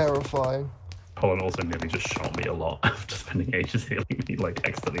boned us. Terrifying. Colin also nearly just shot me a lot after spending ages healing me, like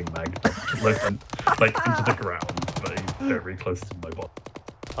accidentally magged up, like into the ground, but he's very close to my body.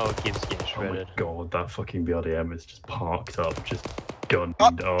 Oh, Gibbs getting Oh shredded. my god, that fucking BRDM is just parked up, just gunned.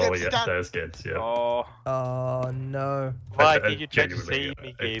 Oh, Gibbs, yeah, down. there's Gibbs, yeah. Oh. Oh no. Why I did you try to genuinely, save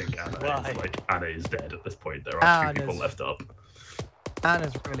me, I Gibbs? think Anna Why? is, like, Anna is dead at this point. There are 2 people Anna's- left up.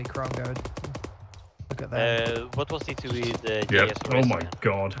 Anna's really crongoed. Look at that. What was it to be the Yep. JS Oh my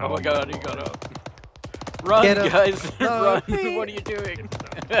god, how Oh my am god, I he got alive? up. Run, Get up. guys! No, Run! please. What are you doing?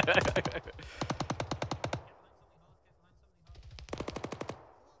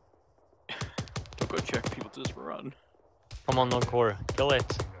 Don't go check people, just run. Come on, non-core. Kill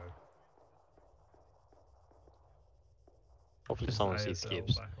it. Hopefully someone sees ASL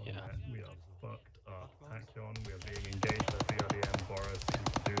Gibbs. back on Yeah. net. We are fucked up. Tachyon, we are being engaged by BRDM. Boris can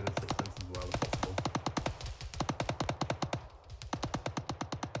do the assistance as well as possible.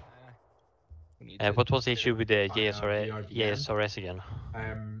 What was the issue with the BRDM. JSRS again?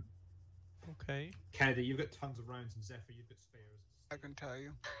 Okay. Kennedy, you've got tons of rounds, and Zephyr, you've got spares. I can tell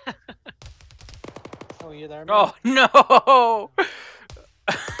you. Oh, you there, man? Oh no!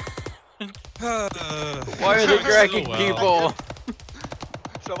 Why are they dragging people?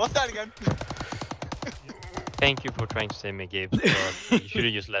 So what's that again? Thank you for trying to save me, Gibbs. But you should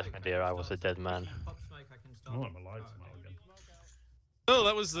have just left me there. I was a dead man. Oh, I'm alive somehow again. Oh,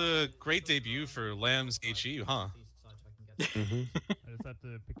 that was a great debut for Lamb's HE, huh? I just had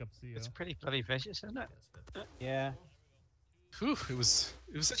to pick up CO. It's pretty bloody vicious, isn't it? Yeah. Whew, it was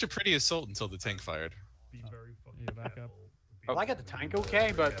such a pretty assault until the tank fired. Be very fucking back up. Well, I got the tank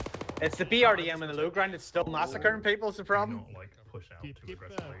okay, but it's the BRDM in the low ground that's still massacring people. It's the problem. Not like push out too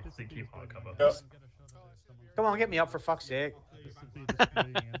aggressively. So keep hard cover. Come on, get me up for fuck's sake.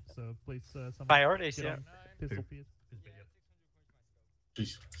 So please, priorities, yeah. Pistol Pete.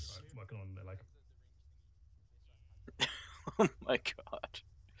 Jesus. Working on like. Oh my god.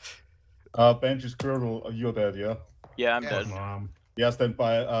 Benji Squirrel, you're dead, yeah? Yeah, I'm dead. Yeah, stand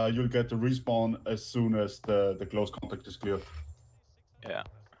by. You'll get the respawn as soon as the close contact is cleared. Yeah.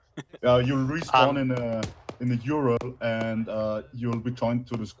 You'll respawn in the Ural, and you'll be joined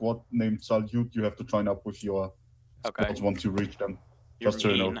to the squad named Salute. You have to join up with your squads once you reach them. You're Just so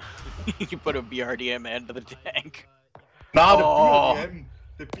you mean. know. You put a BRDM into the tank. Nah,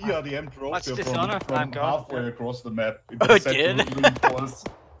 the BRDM drove That's you dishonor, from God. halfway across the map. Oh, it set you did? really close,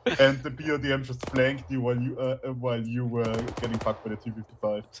 and the BRDM just flanked you while you were getting fucked by the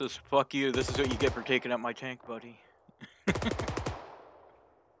T-55. Says, fuck you, this is what you get for taking out my tank, buddy.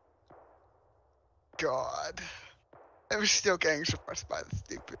 God. I was still getting suppressed by the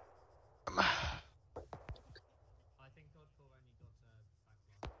stupid.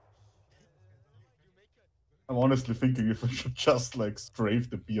 I'm honestly thinking if I should just like strafe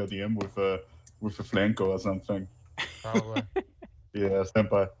the BRDM with a flanker or something. Probably. Yeah, stand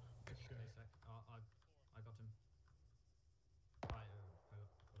by.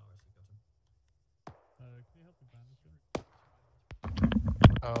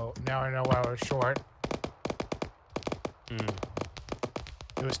 Oh, now I know why I was short.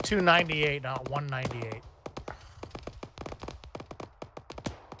 It was 298, not 198.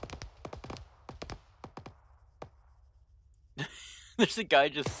 There's a guy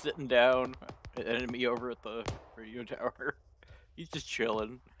just sitting down, an enemy over at the radio tower. He's just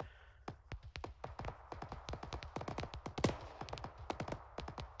chilling.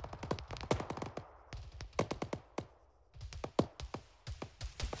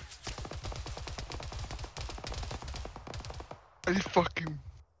 Are you fucking...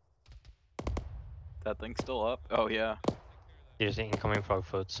 That thing's still up? Oh yeah. Here's the incoming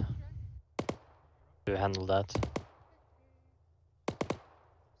frogfoot. To handle that.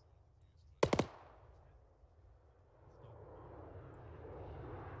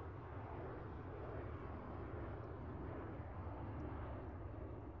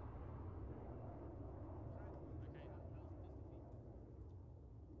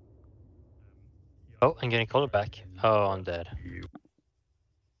 Oh, I'm getting called back. Oh, I'm dead.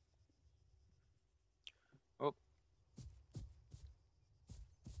 Oh.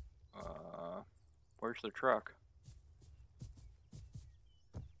 Where's the truck?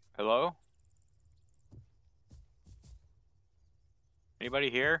 Hello? Anybody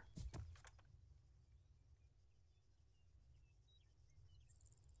here?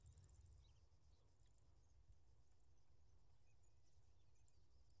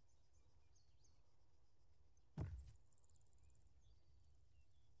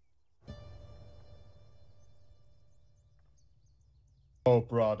 Oh,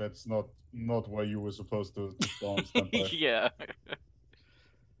 bro, that's not where you were supposed to spawn. Stand by. Yeah.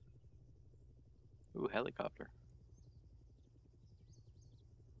 Ooh, helicopter.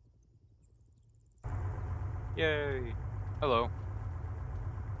 Yay. Hello.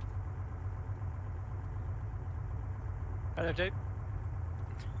 Hello, Jake.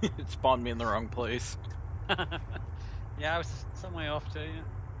 It spawned me in the wrong place. Yeah, I was some way off too, yeah.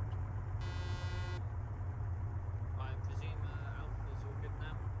 I presume Alpha's all good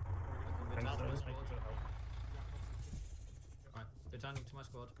now? Or are we gonna come with Alpha squad? Right, returning to my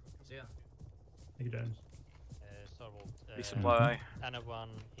squad. See ya. Thank you, James. Resupply. Anna1,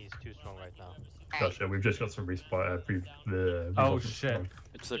 he's too strong right now. Gotcha, we've just got some resupply. Oh shit.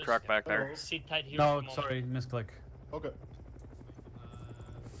 It's the truck back there. Sit tight here. No, sorry, misclick. Okay.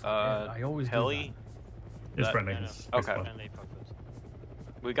 I always do heli? It's That- friendly. I know. It's Okay. resupply.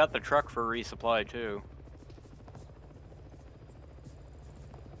 We got the truck for resupply too.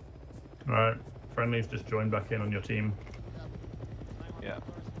 Alright, friendly's just joined back in on your team. Yeah.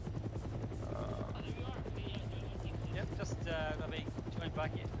 Yep, just maybe join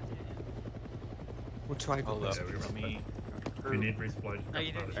back in. We'll try. Hold up. We need resupply. No,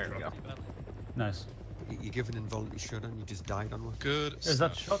 you didn't. There we go. Nice. You give an involuntary shot and you just died on one. Good. Is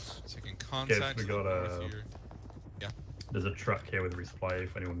that stuff. shots? Taking Yes, contact. we got with a. your- Yeah. There's a truck here with resupply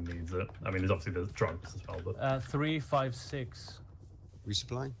if anyone needs it. I mean, there's trucks as well, but 356.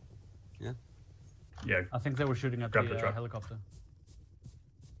 Resupply? Yeah. yeah. I think they were shooting at Grab the the truck. helicopter.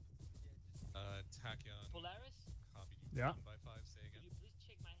 Tachyon. Polaris? Copy. Yeah. 1 by 5, say again. Can you please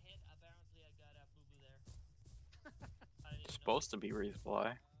check my head? Apparently I got a boo-boo there. supposed to be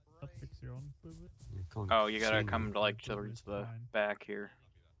resupply. That fix your own booby. Oh, you gotta come to like towards the back here.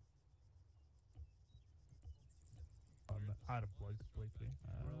 Out of place completely.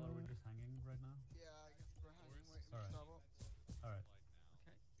 Well, are we just hanging right now? Yeah, I guess we're hanging, waiting for Alright. Starbuck. Alright.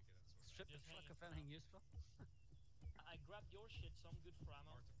 Okay. Strip the truck of anything useful. I grabbed your shit, so I'm good for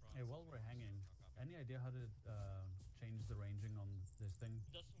ammo. Hey, while we're hanging, any idea how to change the ranging on this thing?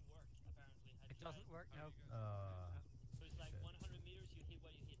 Doesn't work, apparently. It doesn't work, no. So it's like 100 meters, you hit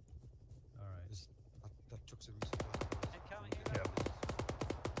what you hit. Alright. That took some resupply. Incoming, Yeah.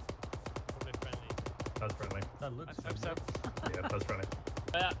 Probably friendly. That's friendly. That looks I hope so. Yeah, that's friendly.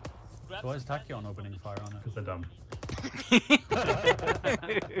 So why is Tachyon opening fire on it? Because they're dumb.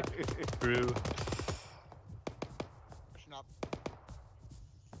 True. Pushing up.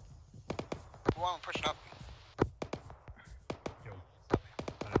 One pushing up. Yo. We got a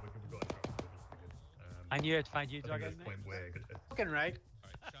truck, so just be good. I knew I'd find you, I think Doug. at this point we're good. Fucking right.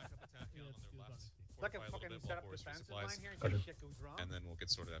 Alright, shack up attack on their left. Like a Fortify fucking little bit set while up Boris defensive resupplies. line here in Okay. case shit goes wrong. And then we'll get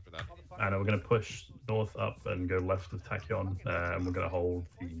sorted after that. And we're going to push north up and go left of Tachyon, and we're going to hold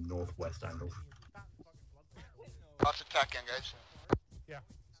the northwest angle. Lots of attack in, guys. Yeah.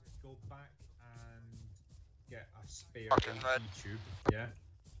 Go back and get a spare Fucking red. tube. Yeah.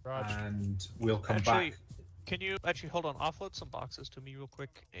 Raj. And we'll come Actually, back. can you actually hold on? Offload some boxes to me real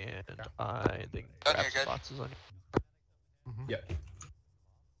quick, and I think Done grab here, some guys. boxes on you. Yep.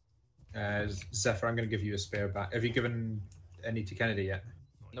 Zephyr, I'm going to give you a spare back. Have you given any to Kennedy yet?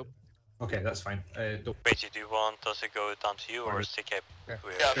 Nope. Okay, that's fine. Don't... Wait, do you want us to go down to you or stick up? Yeah,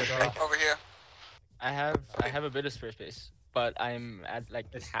 over here. I have a bit of spare space, but I'm at like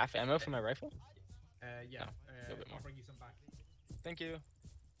half ammo for my rifle. Yeah. a little bit more. I'll bring you some back. Thank you.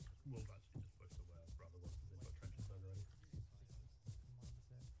 We'll actually just push to where Brother was, because they've got trenches already.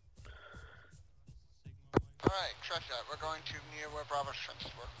 Alright, trust that. We're going to near where Bravo's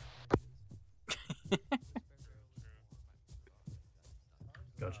trenches were.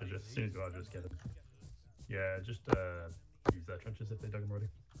 Gotcha, just as soon as you are, just get it. Yeah, just use their trenches if they dug them already.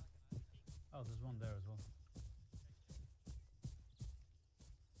 Oh, there's one there as well.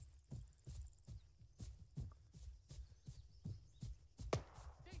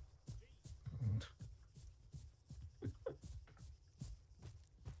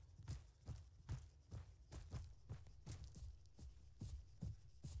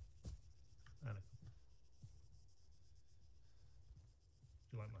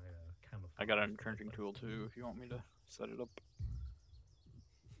 Do you like my camouflage? I got an entrenching tool too if you want me to set it up.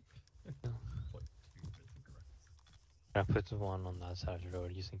 I put one on that side of the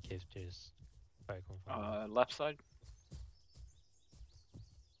road just in case there's fire confirmed. Left side.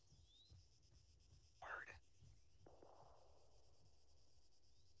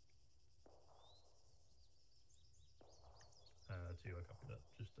 Two, I copy that.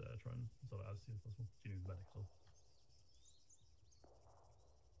 Just try and sort it out as soon as possible. Do you need the medic as well?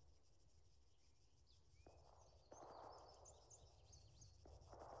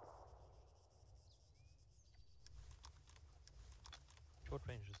 Short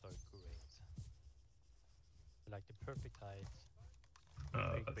ranges are great. Like the perfect height.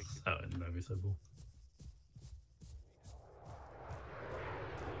 That's out in Novi Sobel.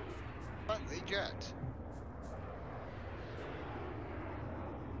 Friendly jet.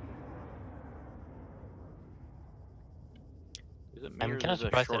 I'm kind of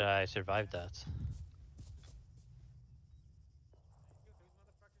surprised that I survived that.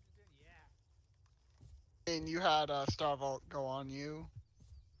 And you had Starvault go on you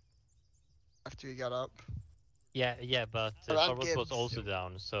after you got up. Yeah, but Well, I'm Starvolt was Gibbs. also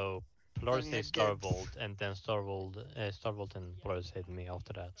down, so Polaris And you saved had Gibbs. Starvolt, and then Starvolt and Polaris saved me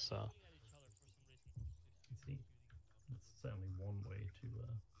after that, so... See, that's certainly one way to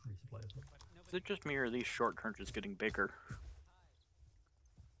resupply as well. Is it just me or are these short trenches getting bigger? I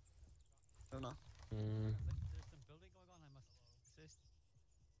don't know. I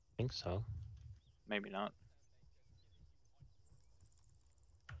think so. Maybe not.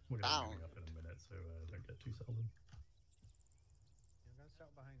 We're going to Down. be moving up in a minute, so don't get too settled in. I'm gonna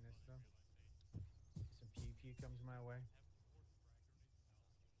start behind this though. Some pew comes my way.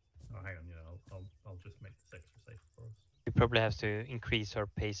 Oh, hang on, I'll just make this extra safe for us. We probably have to increase our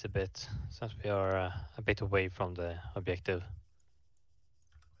pace a bit, since we are a bit away from the objective.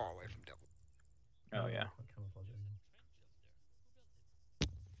 Far away from Devil. Oh yeah. I'll camouflage it again.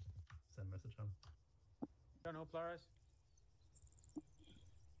 Send message on. Don't know, Polaris.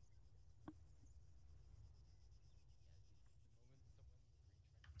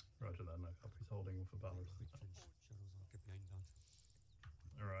 Roger that, no copies holding for Valorous.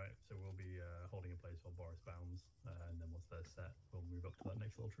 Alright, so we'll be holding in place while Boris bounds, and then once they're set, we'll move up to that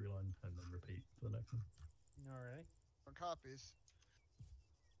next little tree line and then repeat for the next one. Alright. On copies.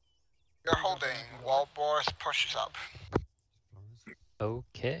 You're holding while Boris pushes up.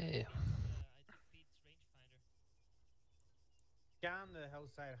 Okay. Scan the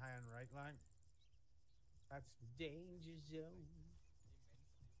hillside high and right line. That's the danger zone.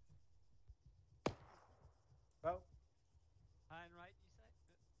 Oh. High and right, you say?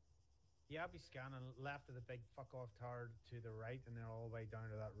 Yeah, I'll be scanning left of the big fuck off tower to the right and then all the way down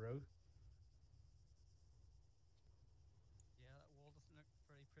to that road. Yeah, that wall doesn't look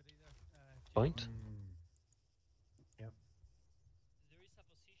very pretty there. Point. Yep. There is a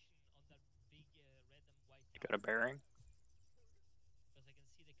position on that big red and white. You got a bearing? Because I can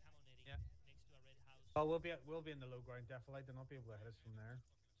see the cannonading next to a red house. Oh, we'll be in the low ground definitely. They'll not be able to hit us from there.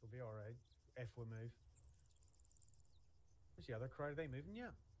 So we'll be alright if we move. Where's the other crowd? Are they moving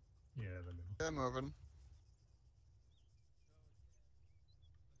yet? Yeah, they're moving. They're moving.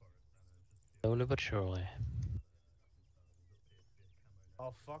 Slowly but surely.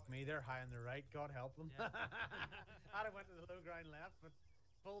 Oh fuck me, they're high on the right. God help them. Yeah. I'd have went to the low ground left, but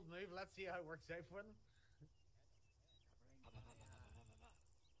bold move. Let's see how it works out for them.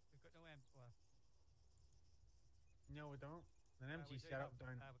 We've got no well, No, we don't. An MG we do setup have,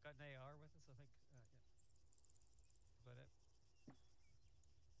 down. we've got an AR with us, I think. Yeah. About it.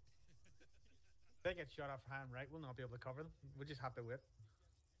 If they get shot off high and right, we'll not be able to cover them. We'll just have to wait.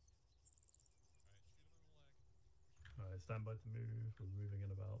 Alright, stand by to move. We're moving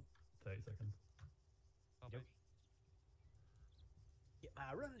in about 30 seconds. Yep. Get my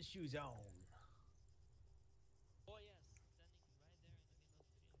running shoes on. Oh yes, standing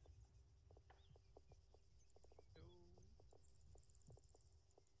right there in the middle of the field.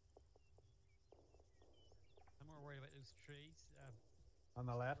 I'm more worried about those trees. On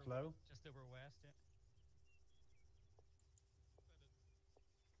the left, low. Just over west, yeah.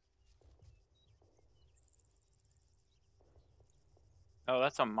 Oh,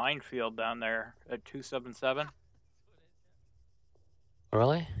 that's a minefield down there at 277.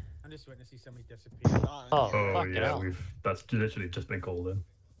 Really? I'm just waiting to see somebody disappear. Oh yeah, that's literally just been called in.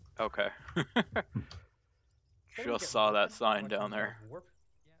 Okay. Just saw that sign down there.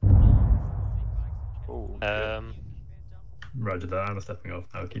 Oh. Roger that. I'm stepping off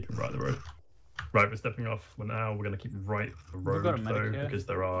now. Keeping right of the road. Right, we're stepping off. Now we're going to keep right of the road got a medic though, here. because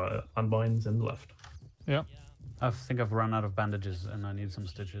there are unbinds in the left. Yeah. I think I've run out of bandages and I need some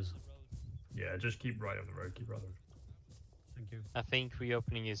stitches. Yeah, just keep right of the road. Keep right of the road. Thank you. I think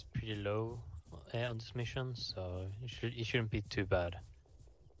reopening is pretty low on this mission, so it shouldn't be too bad.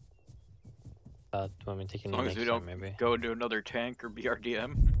 But when we take As long as we don't maybe. go into another tank or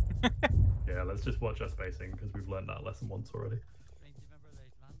BRDM. Yeah, let's just watch our spacing because we've learned that lesson once already.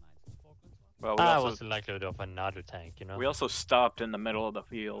 Well, what's the likelihood of another tank, you know? We also stopped in the middle of the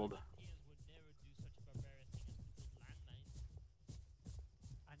field.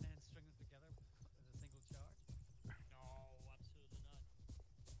 And then string them together with a single charge? No, absolutely not.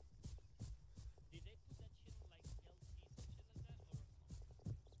 Did they put that shit on like LTs and shit like that?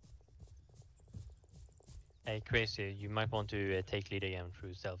 Or? Hey, Crazy, you might want to take lead again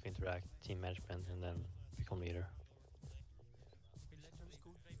through self-interact, team management, and then become leader.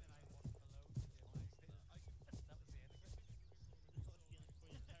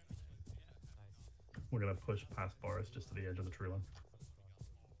 We're going to push past Boris just to the edge of the tree line.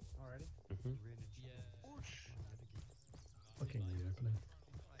 Alrighty. Fucking reopening.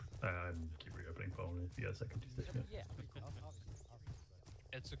 Keep reopening for only if you get a second to stitch me.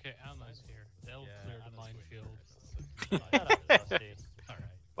 It's okay, Anna's here. They'll clear the minefield.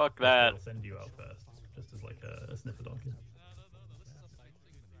 Fuck that. I'll send you out first, just as like a sniffer donkey.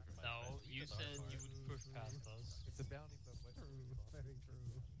 No, you said you would push past us. It's a bounty, but true. Very true.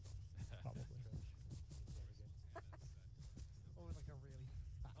 Probably. Oh, like a really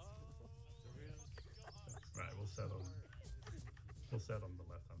Right, we'll set on the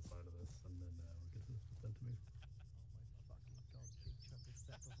left hand side of this, and then we'll get to them to move.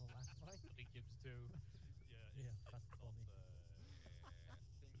 I think Gibbs too. Yeah, that's funny.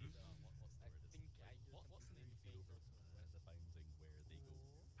 What's the name of the over where the bounding where they go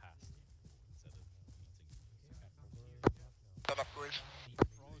past instead of meeting? Set up, boys.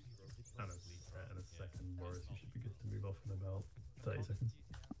 And a second, Boris, you should be good to move off in about 30 seconds.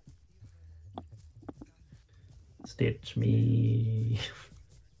 Stitch me.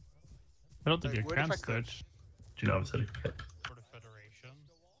 I don't think you can stitch. Do you know how to certificate? For the Federation.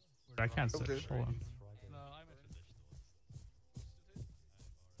 I can't stitch. Hold on. No, I'm a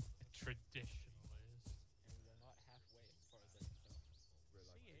traditionalist.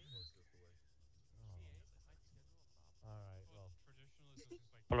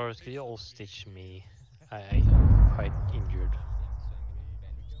 Polaris, could you all stitch me? I'm quite injured.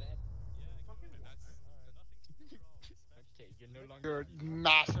 Your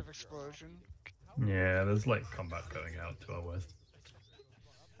massive explosion. Yeah, there's like combat going out to our west.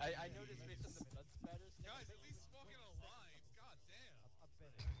 I noticed based on the blood spatters. Guys, at least smoking a line. God damn.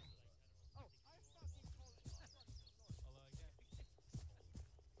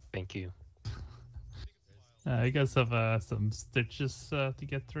 Thank you. You guys have some stitches to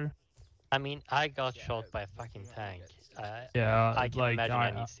get through. I mean, I got shot by a fucking tank. Yeah, I can like, imagine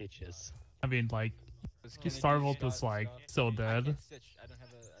I need stitches. I mean, like, Starvolt was like so dead. I don't have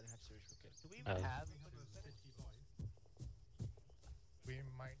surgical kit. Do we even have? We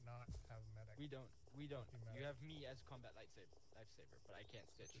might not have medic. We don't. You have me as combat lifesaver, but I can't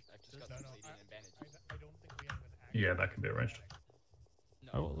stitch. I've just got some bleeding and bandages. I don't think we have an active. Yeah, that can be arranged.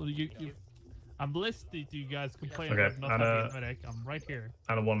 Oh, well, I'm listening to you guys complain Okay, about not having a medic. I'm right here.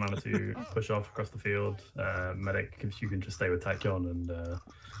 Out of 1 mana to push off across the field. Medic, if you can just stay with Tachyon and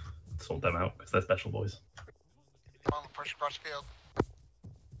sort them out, because they're special boys. On the push across the field.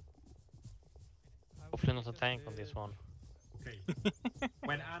 Hopefully not a tank on this one. Okay.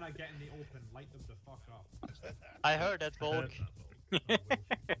 When Anna get in the open, light them the fuck up. I heard that, Volk.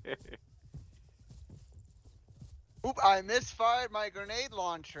 Oop, I misfired my grenade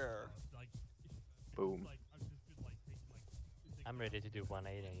launcher. Boom. I'm ready to do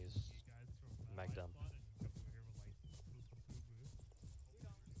 180 and use mag dump.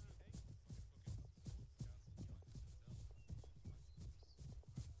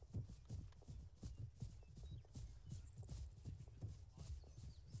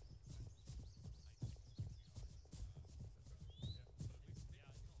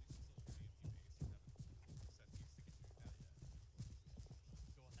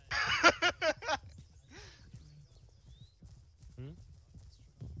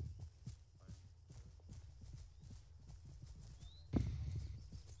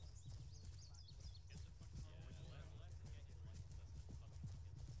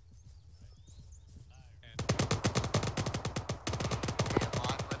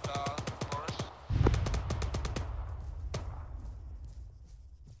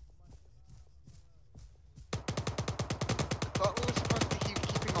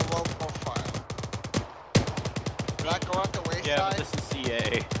 Yeah, but this is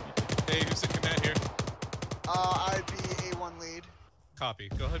CA. Hey, who's in command here? I'd be A1 lead. Copy.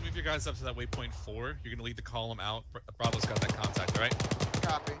 Go ahead and move your guys up to that waypoint 4. You're gonna lead the column out. Bravo's got that contact, alright?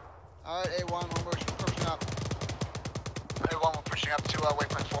 Copy. Alright, A1, we're pushing up. A1, we're pushing up to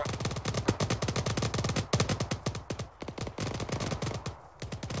waypoint 4.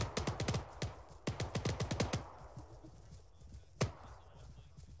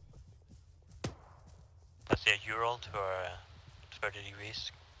 Let's say Ural for 30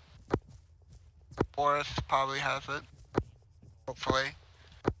 degrees. Forest probably has it. Hopefully.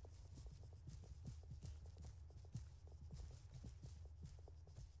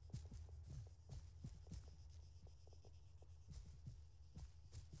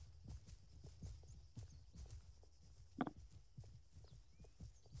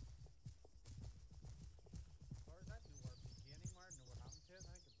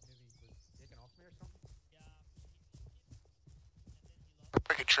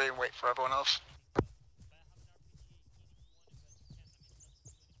 Pick a tree and wait for everyone else.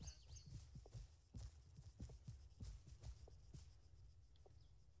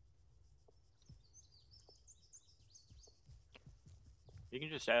 You can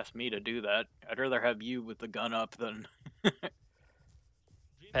just ask me to do that. I'd rather have you with the gun up than...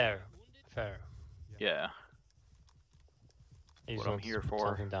 Fair. Fair. Yeah. I What I'm here for.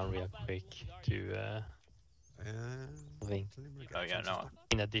 Something down real quick to thing. Oh yeah, no.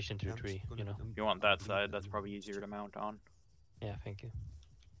 In addition to the tree, you know. You want that side, that's probably easier to mount on. Yeah, thank you.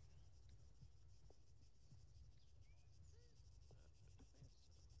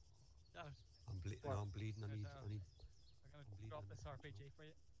 I'm bleeding. I need. I'm gonna drop this RPG for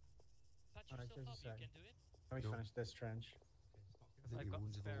you. Alright, just a sec. Let me finish this trench. I've got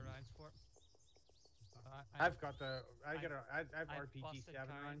spare rounds for it. I've got RPG 7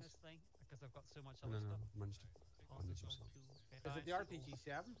 rounds. rounds. Because I've got so much No, other no, stuff. managed to yourself. Is it the RPG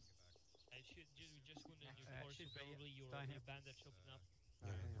 7? I should just want to report should be probably your down here. bandage open up.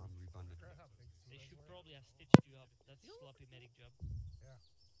 Yeah, I'm rebanded. They should probably have stitched you up. That's a sloppy medic job. Yeah.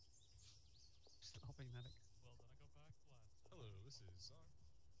 Sloppy medic. Well, then I go back last. Hello, this is TSAR.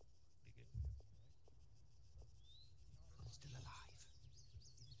 Be good. I'm still alive.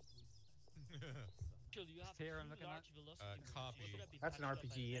 Here, I'm looking at. Copy. That's an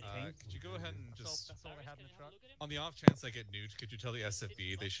RPG, I think. Could you go ahead and just, That's all I have in the truck. on the off chance I get nuked, could you tell the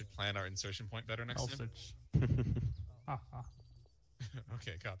SFB they should plan our insertion point better next time?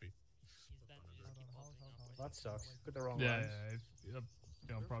 Okay, copy. That sucks. Put the wrong Yeah, ones.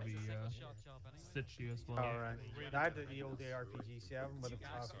 yeah, probably stitch you as well. Alright. I had the old ARPG-7 with a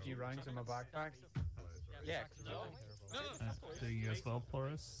few rounds in my backpack. Yeah. Do you as well,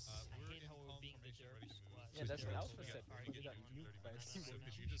 Flores? Yeah, that's what Alpha said. So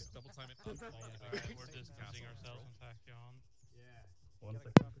could you just double time it? We're distancing ourselves in Tachyon. Yeah. 1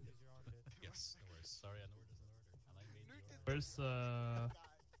 second. Yes, no worries. Sorry, I know we're just in order, and I made you. Where's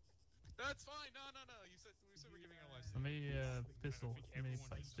That's fine. No. You said we're giving our lives. Let me pistol. Let me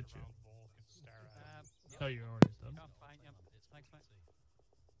fight stitch you. Yeah. Oh, you're already done. Can't find him. Thanks, mate.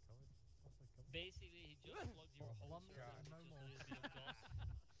 Basically, he just plugged your hole, so there's just a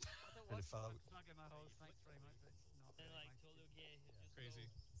little bit of gas. Plugging my hose, thanks very much. It's not And like, told you, okay, just Crazy.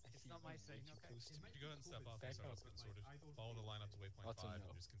 It's not my thing, okay? You go ahead and step off and start getting sorted. Follow the line up to waypoint 5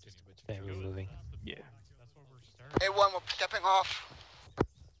 and just continue. Okay, we're moving. Yeah. That's where we're starting. A1, we're stepping off.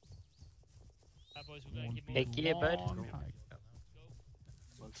 Boys, we gotta keep Take moving. care, bud.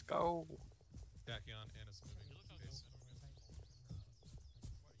 Let's go. Tachyon and it's moving. Base.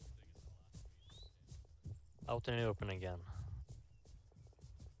 Out in the open again.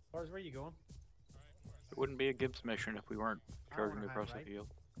 Lars, where are you going? It wouldn't be a Gibbs mission if we weren't charging across the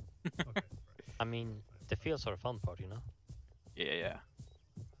field. I mean, the field's are a fun part, you know? Yeah.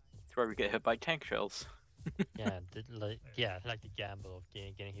 It's where we get hit by tank shells. Yeah, like the gamble of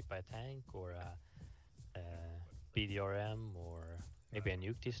getting hit by a tank or a BDRM or maybe a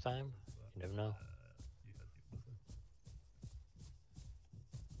nuke this time. You never know.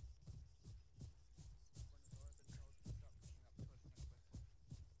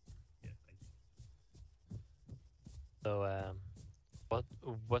 So,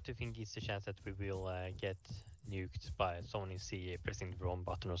 what do you think is the chance that we will get nuked by someone in CA pressing the wrong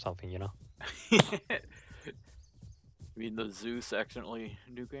button or something, you know? I mean, the Zeus accidentally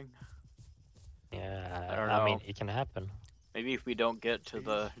nuking? Yeah, I don't know. I mean, it can happen. Maybe if we don't get to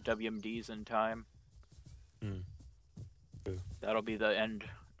the WMDs in time. True. That'll be the end,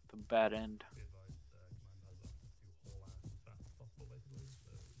 the bad end.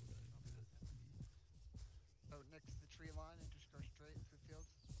 So next to the tree line and just go straight through fields.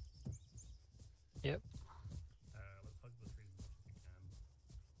 Yep. Let's hug the trees as much as we can.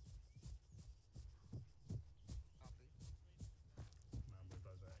 Copy. Man, we're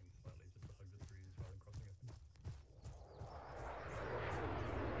diverting slightly just to hug the trees rather than crossing it.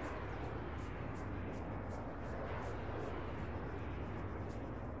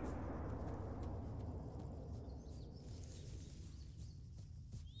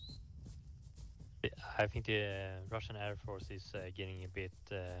 I think the Russian Air Force is getting a bit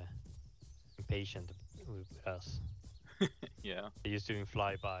impatient with us. Yeah. They're just doing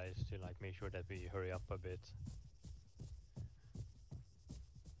flybys to like make sure that we hurry up a bit.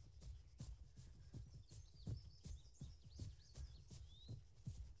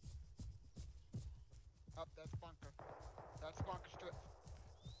 Up, that's bunker. That's bunker strip.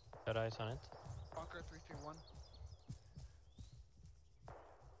 Got eyes on it? Bunker 331.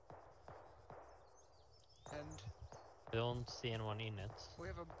 And I don't see anyone in it. we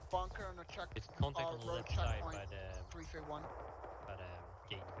have a bunker and a check. It's contact on the road left side checkpoint by the 331.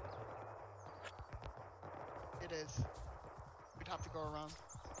 gate. It is. We'd have to go around.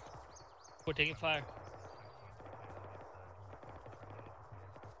 We're taking fire.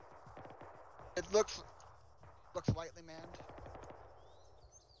 It looks lightly manned.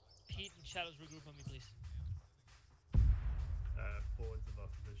 Heat and shadows regroup on me, please. Forwards of our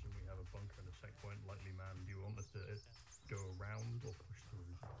position, we have a bunker and a checkpoint lightly manned. Do you want us to go around or push through?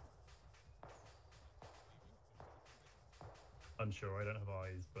 Unsure, I don't have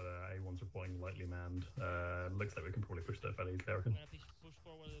eyes, but A1's reporting lightly manned. Looks like we can probably push that fairly easily, I reckon. We're gonna push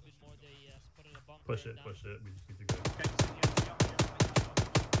forward a little bit more. They spotted a bunker. Push it, down. push it. We just need to go.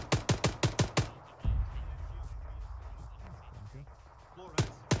 Flores,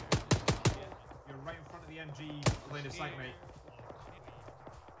 you're right in front of the MG line of sight, mate.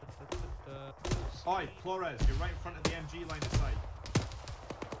 Oi, Flores, you're right in front of the MG line of sight.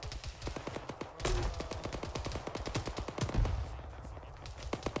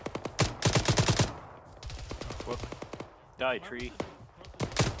 Whoop. Die, tree.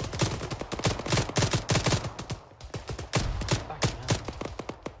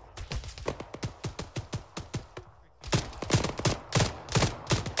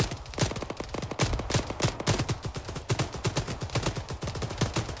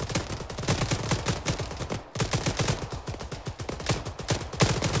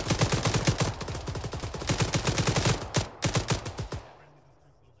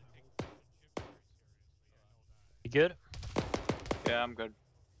 You good? Yeah, I'm good.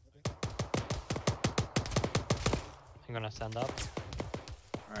 I'm gonna stand up.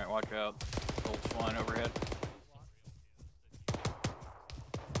 Alright, watch out. Bolts flying overhead.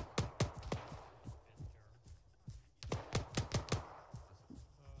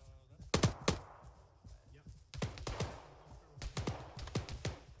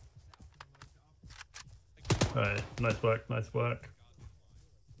 Alright, nice work, nice work.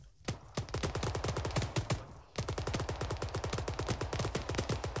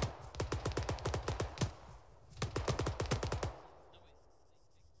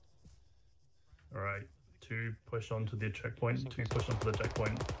 Alright, 2 push onto the checkpoint, 2 push onto the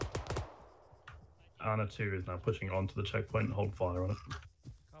checkpoint. Arma 2 is now pushing onto the checkpoint and hold fire on it.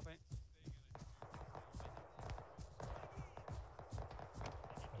 Copy.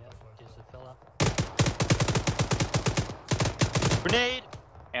 Yeah, just a fella. Grenade!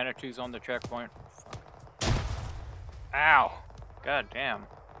 Anna 2's on the checkpoint. Fuck. Ow! God damn.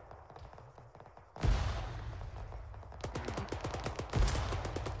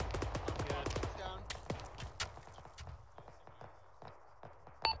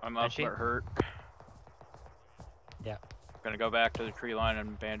 I'm up but hurt. Yeah. Gonna go back to the tree line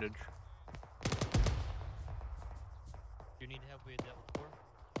and bandage. You need help with level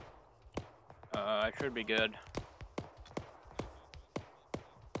 4? I should be good.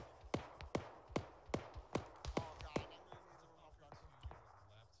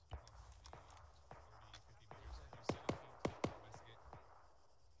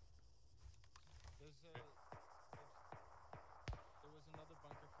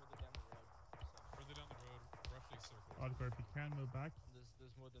 Hardcore, if you can move back.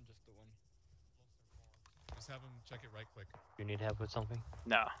 There's more than just the one. Just have him check it right quick. You need help with something?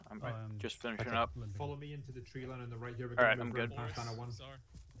 No, I'm just finishing up. Follow me into the tree line on the right here. Alright, I'm good. I want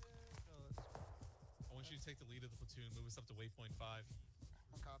you to take the lead of the platoon. Move us up to waypoint 5.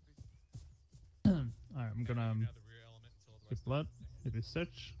 Alright, I'm gonna keep blood. Hit with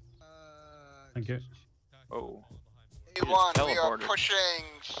search. Thank you. Oh. A1, we are pushing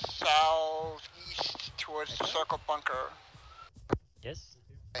southeast towards the circle bunker. Yes.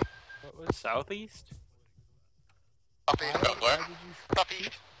 What was southeast?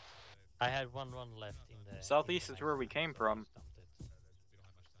 Southeast. I had one left in the... Southeast is where we came from.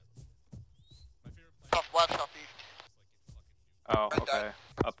 Southwest, southeast. Oh, okay.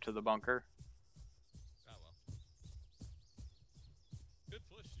 Up to the bunker. Good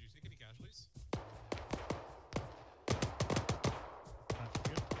push. Did you take any casualties?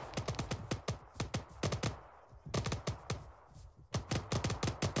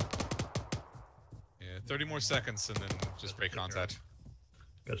 Yeah, 30 more seconds and then just break contact.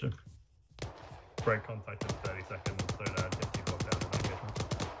 Gotcha. Break contact in 30 seconds, so that gets you blocked out of engagement.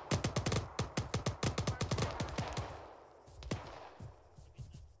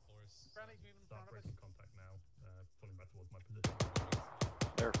 Start breaking contact now, pulling back towards my position.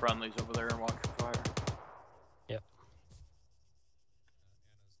 There are friendlies over there and watch fire. Yep.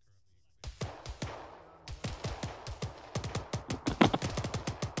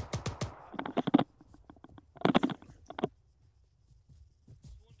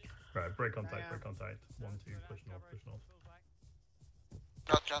 Right, break contact, break contact. 1, 2, push north, push north.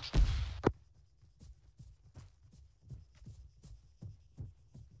 North Johnson.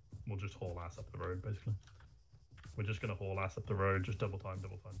 We'll just haul ass up the road, basically. We're just gonna haul ass up the road, just double time,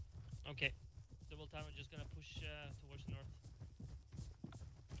 double time. Okay. Double time, we're just gonna push towards north.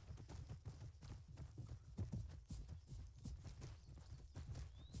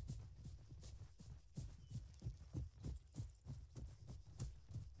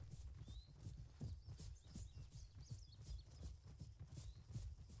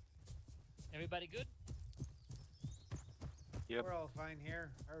 Everybody good? Yep. We're all fine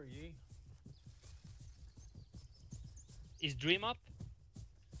here. How are you? Is Dream up?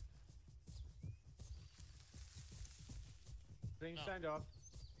 Dream signed off.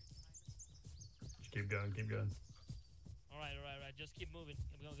 Just keep going, keep going. Alright. Just keep moving.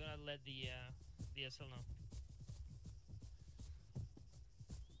 I'm gonna let the SL know.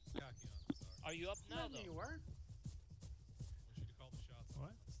 Are you up now, though? You were?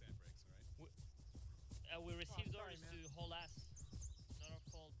 What? We received orders to haul ass. Not our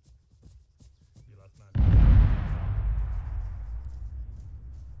fault. You last man.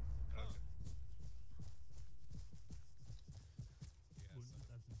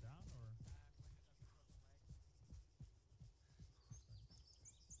 That's down or?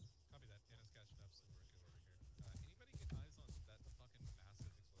 Copy that. Anna's catching up, so we're good over here. Anybody get eyes on that fucking massive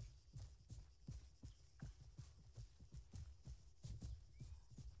explosion?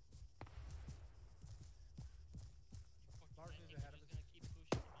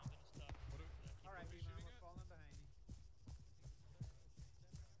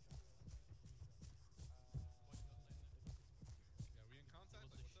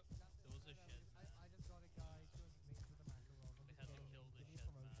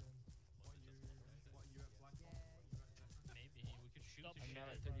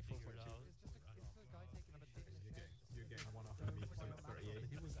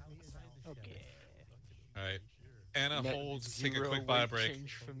 Anna, Net hold, take a zero quick bio weight break.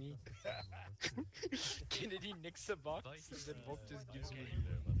 change for me. Kennedy nicks a box, and then Bob just gives me.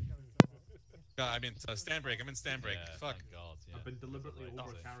 I'm in stand break. I'm in stand break. Fuck. God, yeah. I've been deliberately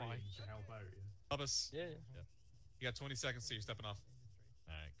overcarrying to help out. Albus. Yeah. You got 20 seconds till you're stepping off.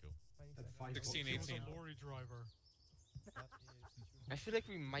 Alright, cool. 16, 18. Lorry driver. I feel like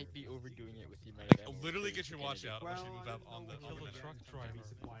we might be overdoing it with the amount of ammo. Literally get your watch out. I want you to move out on the truck driver.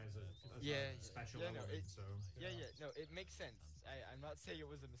 No, it makes sense. I'm not saying it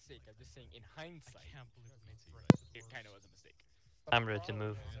was a mistake. I'm just saying in hindsight, it kind of was a mistake. I'm ready to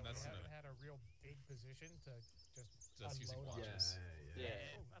move. So we haven't had a real big position to just using unload on. watches. Yeah.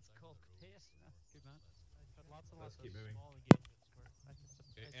 Oh, that's cool. Pace. Good man. Had lots and Let's lots keep of moving. small engagements.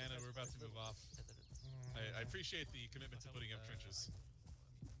 Okay, Anna, we're about to move off. I appreciate the commitment to putting up trenches.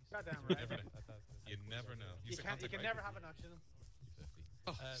 Goddamn You right. never know. You never know. You can never have enough of them.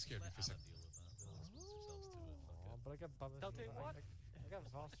 Oh, scared me for a second. But I got Tell you what. I got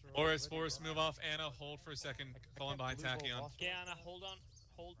Vostro. Boris, move off. Anna, hold for a second. Falling behind Tachyon. Okay, Anna, hold on.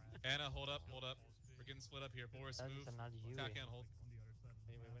 Hold. Anna, hold up. We're getting split up here. Boris, move. Tachyon, hold.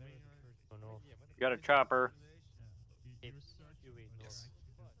 Oh no. You got a chopper. Yes.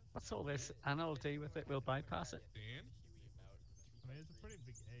 What's all this? Anna will deal with it. We'll bypass it. I mean, it's a pretty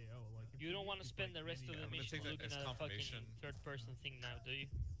big AO. Like, You don't want to spend the rest of the mission looking at a fucking third-person thing now, do you?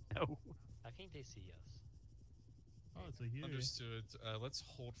 No. I think they see us. Oh, it's a huge. Understood. Let's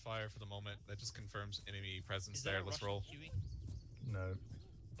hold fire for the moment. That just confirms enemy presence Is there. that a Let's Russian roll. queuing? No.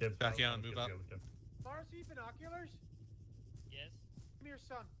 Give Tachyon, move up. Boris, you binoculars? Yes. Come here,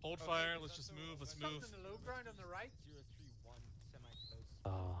 son. Hold fire. Let's just move. Let's move. Something in the low ground on the right. 031, semi-close.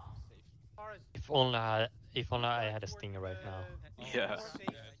 Oh. Boris. If only I had a stinger right now. Yeah.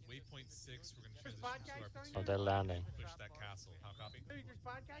 At waypoint 6, we're going to transition to our platoon. Oh, they're landing. Push that castle. How copy? Dude, there's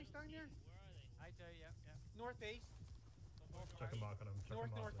bad guys down there. I do, yeah. Northeast. Check a mark on them. Check a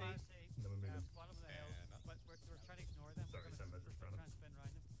mark on them. Northeast. And then we're moving. Bottom of the hill. But we're trying to ignore them. Sorry, We're Sam, gonna just try around and spin around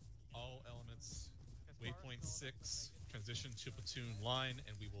them. All elements. Waypoint 6, transition to platoon line,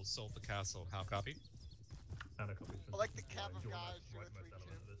 and we will assault the castle. How copy? Anna, copy. I like the cap of guys.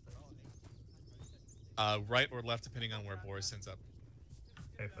 032. Right or left, depending on where Boris ends up.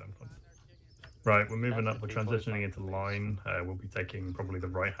 Okay, firm. Right, we're moving up. We're transitioning into line. We'll be taking probably the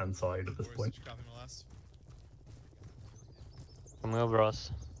right-hand side at this point. Come over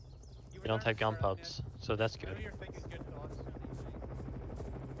us. We don't have gun pods, so that's good. You're thinking good thoughts.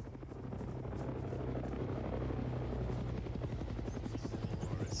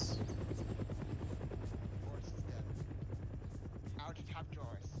 Boris. Boris is dead. Out to top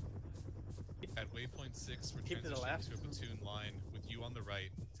Joris. At waypoint 6, we're Keep to the transitioning left. to a platoon line with you on the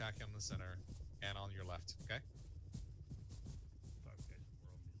right, Tachyon in the center, and on your left. Okay?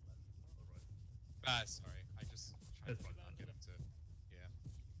 Sorry. I just tried to get him to. Yeah.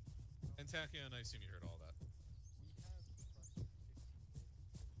 And Tachyon, I assume you heard all that.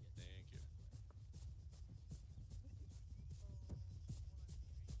 Thank you.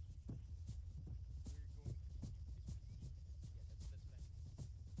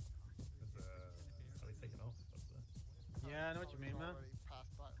 Are they taking off? Yeah, I know what you mean, man.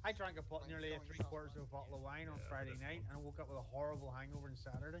 I drank nearly 3/4 of a bottle of wine on Friday night, and I woke up with a horrible hangover on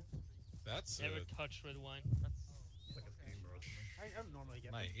Saturday. That's Never touched red wine. It's like a steamer or something. I don't normally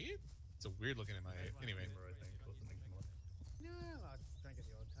get My 8? It's a weird looking in my 8. Anyway. No, I drink it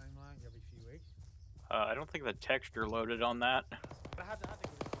the odd time, like every few weeks. I don't think the texture loaded on that. But I had to go to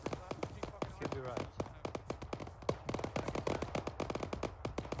the store. Could be right.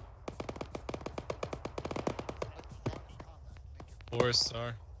 Boris,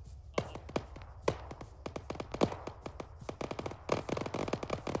 SAR.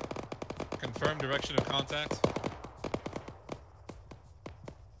 Confirm direction of contact.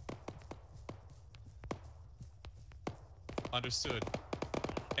 Understood.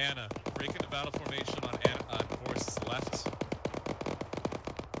 Anna, break into battle formation on Boris' left.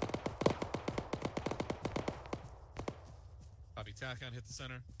 Copy. Tachyon, hit the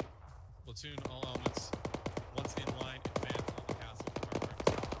center. Platoon, all elements. Once in line, advance on the castle.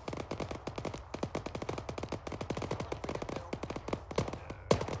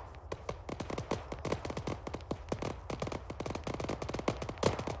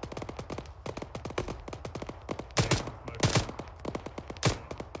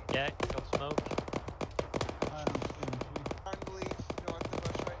 Yeah, got smoke. Unbelief north of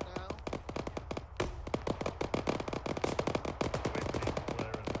us right now.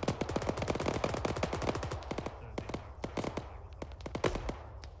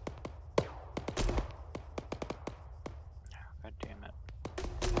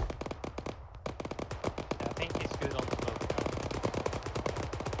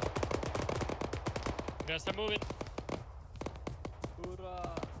 gonna start moving.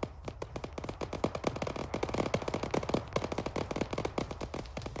 Hoorah!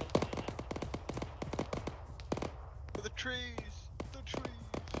 The trees! The trees!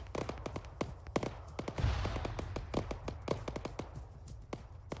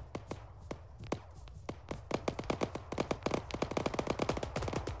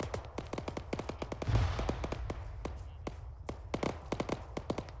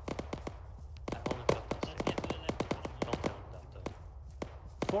 I only felt the same. Don't tell them that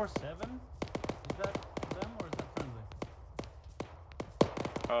though. 4-7? Is that them or is that friendly?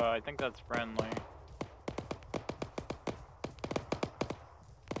 I think that's friendly.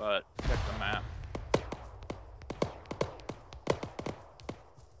 But check the map.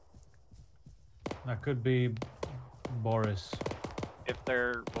 That could be Boris. If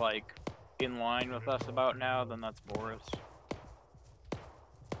they're like in line with us about now, then that's Boris.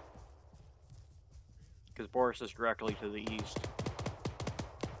 Because Boris is directly to the east.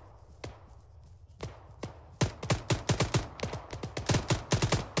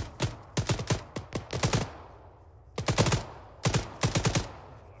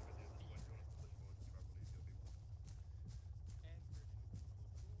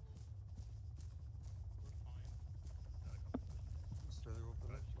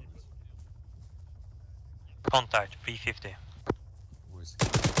 Contact 350.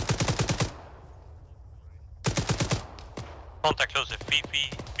 Contact closer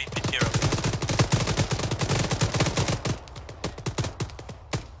 330.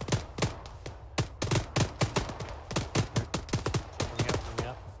 Bring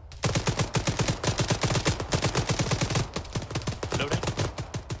up. Loading.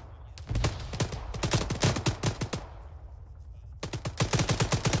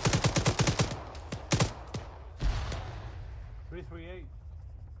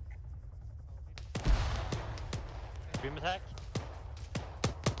 Beam attack.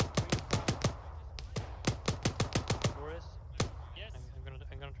 Boris. Yes.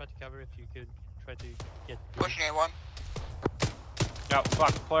 I'm gonna try to cover if you could try to get. Pushing A1. No,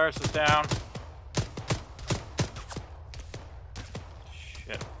 fuck, Polaris is down.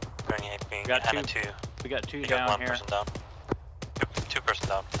 Shit. Bring A, We got Anna two. 2. We got two We down got one here. person down. Two person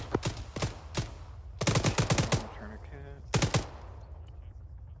down. Tourniquet.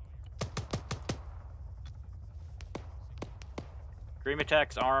 Dream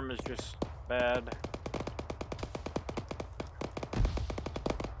Attack's arm is just bad.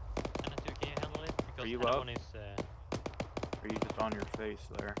 Anna 2, can you handle it? Because Are you Anna up? 1 is. Or are you just on your face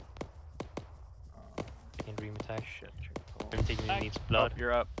there? Taking Dream Attack. Shit. Dream Attack needs blood. Oh,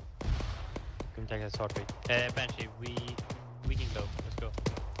 you're up. Dream Attack has heart rate. Banshee, we can go. Let's go.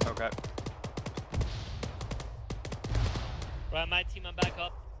 Okay. Right, my team, I'm back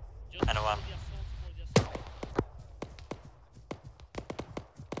up. Just Anna 1.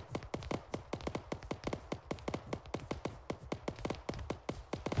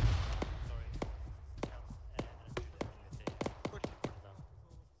 for the assault,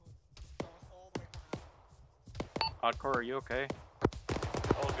 for the assault. Hardcore, are you okay?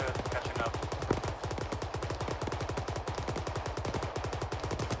 All good, catching up.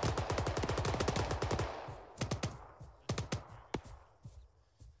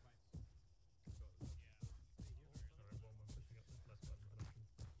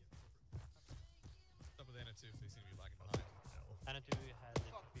 Up with Anna 2, they seem to be lagging behind. Anna 2 has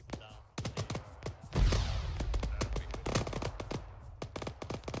people down.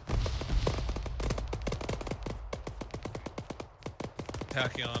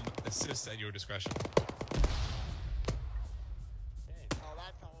 Tachyon, assist at your discretion. Oh,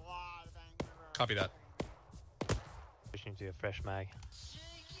 that's a lot of anger. Copy that. Pushing to a fresh mag.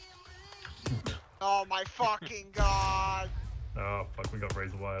 Oh my fucking god! Oh fuck, we got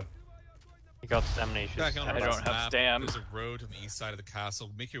razor wire. You got stamina issues. Back on I our don't last have map, stam. There's a road on the east side of the castle.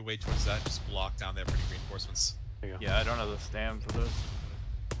 Make your way towards that. Just block down there for any reinforcements. There you go. Yeah, I don't have the stam for this.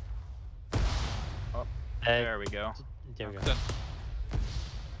 Oh, there we go. There we go. Done.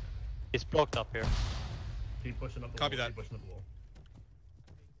 It's blocked up here. Keep pushing up the Copy wall. that. Keep pushing up the wall.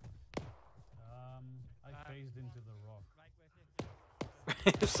 I phased into the rock.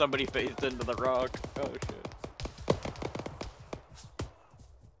 Somebody phased into the rock. Oh shit.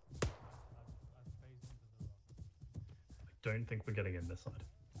 I don't think we're getting in this side.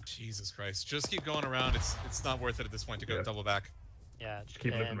 Jesus Christ. Just keep going around. It's not worth it at this point to go Yeah. double back. Yeah. Just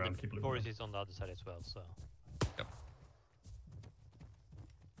keep looking and around, the keep looking Boris around. is on the other side as well, so. Yep.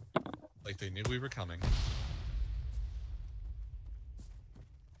 Like they knew we were coming.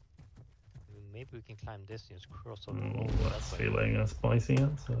 Maybe we can climb this and just cross over the Oh, wall. that's feeling a spicy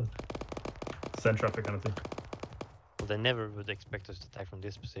answer. Send traffic, anything. Well, they never would expect us to attack from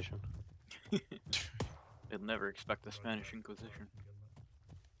this position. They'll never expect the Spanish Inquisition.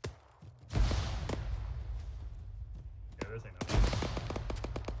 Yeah, this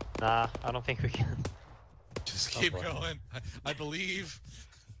ain't Nah, I don't think we can. Just keep going. I believe.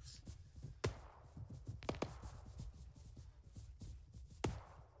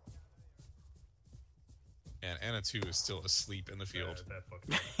 And Anna 2 is still asleep in the field. They're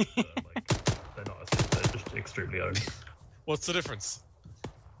fucking they're not asleep, they're just extremely owned. What's the difference?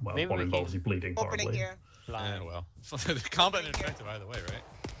 Well, Maybe one we involves can- you bleeding horribly. Yeah, well. The combat and effective either way, right?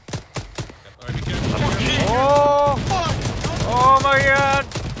 Yep. Alright, be careful. Oh! Oh my god!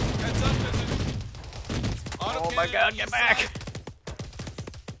 Heads up, Oh my god, get back!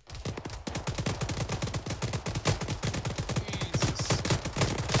 Jesus.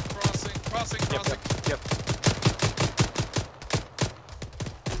 Crossing. Yep.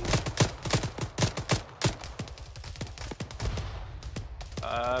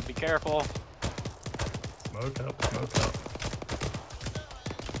 Be careful. Smoke up.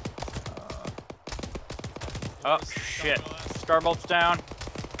 Oh, shit. Starbolt's down.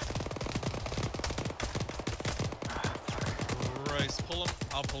 Christ, pull him.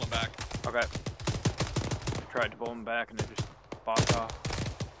 I'll pull him back. Okay. Tried to pull him back and it just popped off.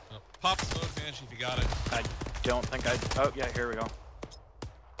 Pop smoke, Banshee, if you got it. I don't think I... Oh, yeah, here we go.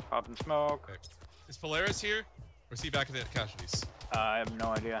 Popping smoke. Okay. Is Polaris here? Or is he back at the casualties? I have no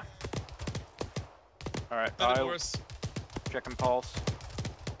idea. Alright, Thunder Force. Checking pulse.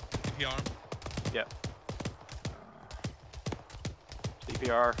 CPR. Yep.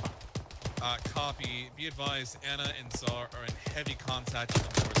 CPR. Copy. Be advised, Anna and Tsar are in heavy contact on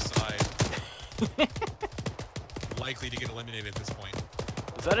the north side. Likely to get eliminated at this point.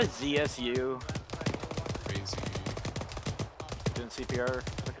 Is that a ZSU? Crazy. Doing CPR?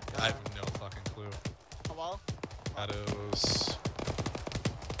 I have no fucking clue. Hello? Shadows.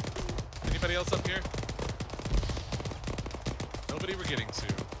 Anybody else up here? Nobody we're getting to.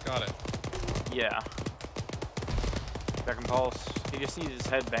 Got it. Yeah. Checking pulse. He just needs his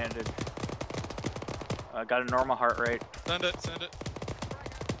head bandaged. Got a normal heart rate. Send it.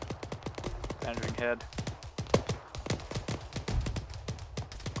 Bandaging head.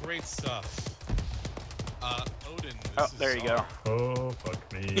 Great stuff. Odin. Oh, there you go. Oh,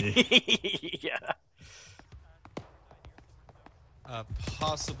 fuck me. Yeah.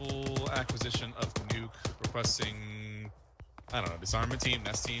 Possible acquisition of nuke, requesting, I don't know, disarmament team,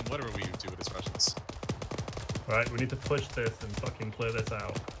 nest team, whatever we do with discussions. Right, we need to push this and fucking clear this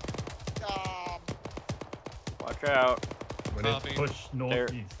out. Watch out. We need to push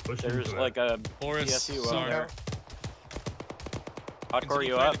northeast. Push There's into like it. a Boris, PSU sorry. up there. Hardcore, Continue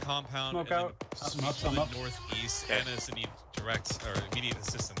you clearing up? the compound Smoke and out. then I'm up, sweep I'm to up. the northeast. Okay. Anna is in need direct or immediate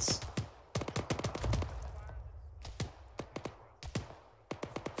assistance.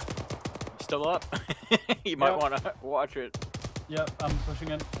 Still up? You might want to watch it. Yep, I'm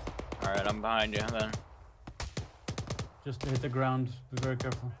pushing in. Alright, I'm behind you then. Just to hit the ground. Be very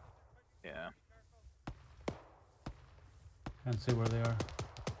careful. Yeah. Can't see where they are.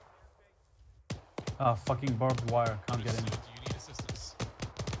 Ah, fucking barbed wire. Can't get in. Do you need assistance?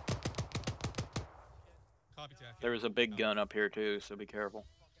 Copy, Taffy. There's a big gun up here too, so be careful.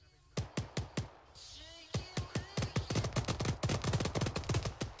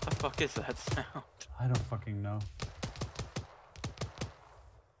 The fuck is that sound? I don't fucking know.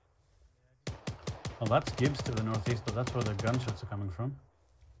 Well, that's Gibbs to the northeast, but that's where the gunshots are coming from.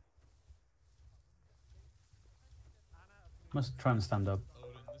 Must try and stand up.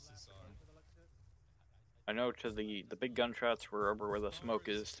 I know to the big gunshots were over where the smoke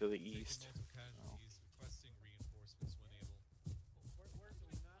is to the east.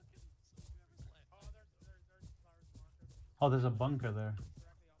 Oh, there's a bunker there.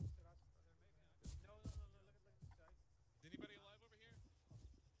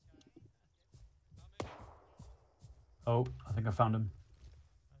 Oh, I think I found him.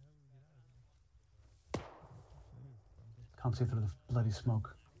 Can't see through the bloody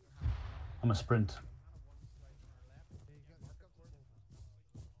smoke. I'm a sprint.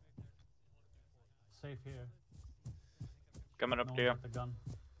 Safe here. Coming up No to one you. with the gun.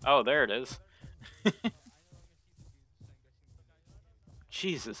 Oh, there it is.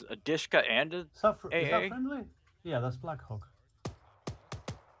 Jesus, a Dishka and a Is that, is AA? that friendly? Yeah, that's Black Hawk.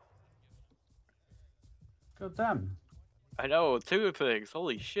 God damn. I know, two things.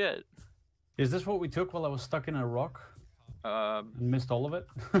 Holy shit. Is this what we took while I was stuck in a rock and missed all of it?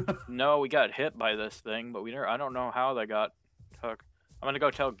 No, we got hit by this thing, but I don't know how they got took. I'm gonna go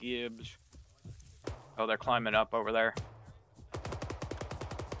tell Gibbs. Oh, they're climbing up over there.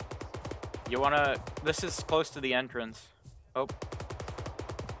 You wanna... This is close to the entrance. Oh.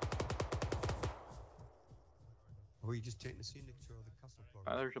 Or you just taking the scenic tour of the castle?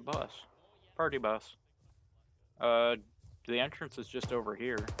 Oh, there's a bus. Party bus. The entrance is just over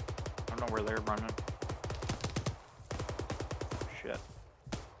here. I don't know where they're running. Shit.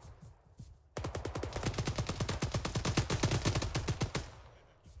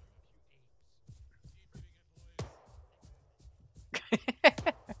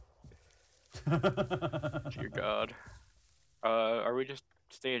 Dear God. Are we just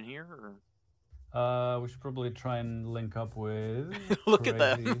staying here, or? We should probably try and link up with. Look at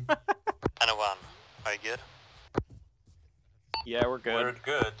that. Anyone, are you good? Yeah, we're good. We're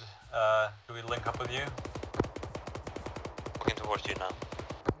good. Do we link up with you? Looking towards you now.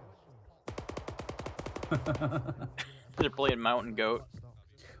 They're playing Mountain Goat.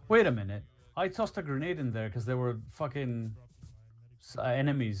 Wait a minute. I tossed a grenade in there because there were fucking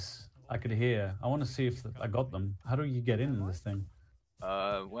enemies I could hear. I want to see if I got them. How do you get in this thing?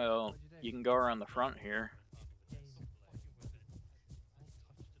 Well, you can go around the front here.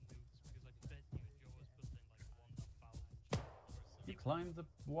 You climb the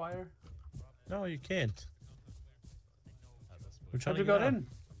wire? No, you can't. We're trying How'd to you get got out. in?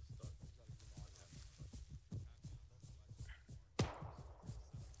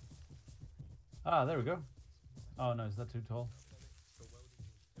 Ah, there we go. Oh no, is that too tall?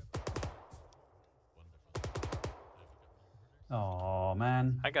 Oh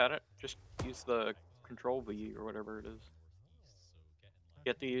man. I got it. Just use the Control V or whatever it is. You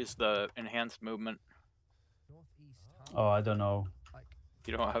have to use the enhanced movement. Oh, I don't know.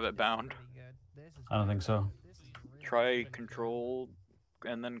 You don't have it bound. I don't think so. Try Control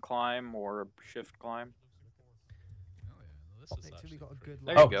and then climb, or Shift climb. This is actually got a good.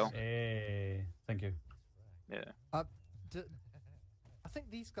 There you go. Hey, thank you. Yeah. I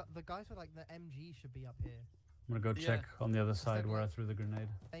think the guys with like the MG should be up here. I'm gonna go check on the other side where I threw the grenade.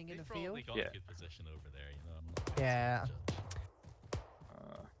 Playing in the Probably field. got a good position over there, you know. I'm not Yeah.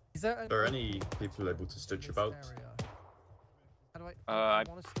 Is there Are any people able to stitch about? How do I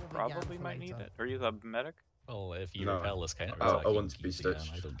wanna store the probably yam might for need later. it. Are you the medic? Well, if you No. repel this counter Oh, attack, I you want can to be keep the gun,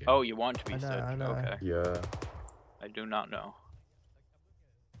 stitched. I don't care. Oh, you want to be I know, stitched? I know. Okay. Yeah. I do not know.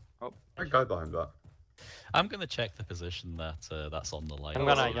 Oh. A guy behind that. I'm gonna check the position that's on the line. I'm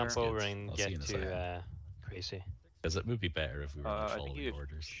gonna So jump that's over good. and I'll see you get in a second. to Crazy. Because it would be better if we were I following think you're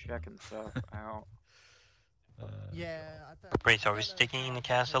orders. checking stuff out. Yeah. Grace, are we sticking in the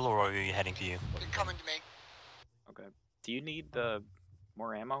castle or are we heading to you? You're coming to me. Okay. Do you need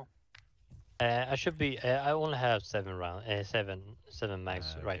more ammo? I should be. I only have 7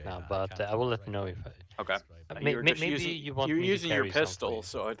 mags right now, but I will let you know if. Okay. Maybe you want You're me to using your carry some for pistol, you.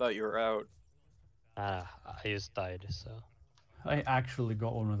 so I thought you were out. I just died, so. I actually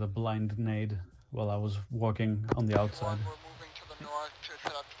got one with a blind nade while I was walking on the outside. We're moving to the north to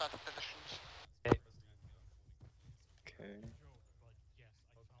set up defensive positions. Okay.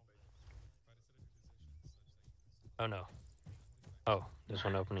 Oh no. Oh, there's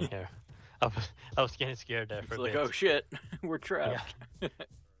one opening here. I was getting scared there for It's a like, bit. oh shit, we're trapped.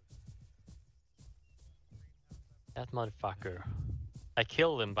 That motherfucker. I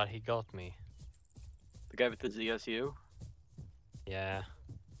killed him, but he got me. The guy with the ZSU? Yeah.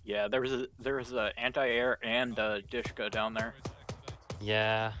 Yeah, there was a anti-air and Dishka down there.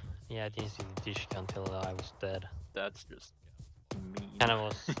 Yeah. Yeah, I didn't see the dish until I was dead. That's just mean. And I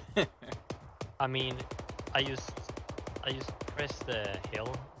was. I mean, I just pressed the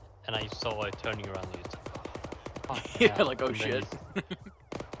hill, and I saw it turning around. And just, oh, Yeah, like, oh and then shit.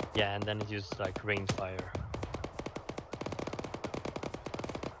 Yeah, and then it just like rained fire.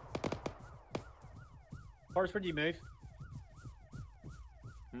 Horse, where do you move?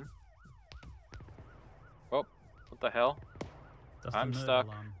 Oh, what the hell? That's the I'm murder stuck.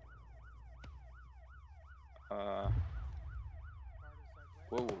 alarm.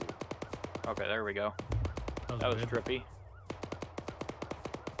 Whoa. Okay, there we go. That was weird. trippy.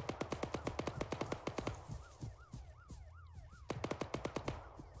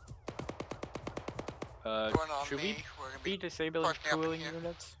 Should we be disabling cooling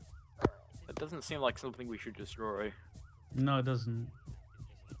units? That doesn't seem like something we should destroy. No, it doesn't.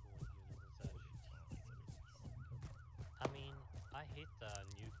 I mean, I hit the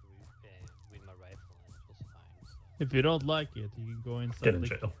nuke roof with my rifle, and it was fine. So. If you don't like it, you can go inside. Get in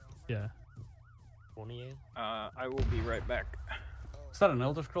jail. Yeah. 28? I will be right back. Is that an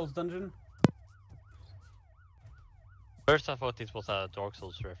Elder Scrolls dungeon? First, I thought this was a Dark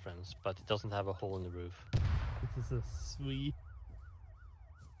Souls reference, but it doesn't have a hole in the roof. This is a sweet.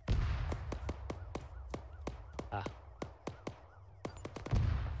 Ah.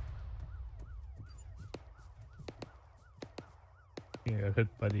 Yeah, got hit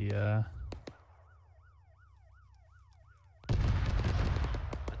by the.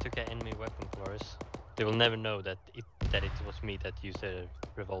 I took an enemy weapon, Flores. They will never know that it was me that used a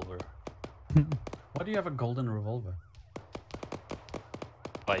revolver. Why do you have a golden revolver?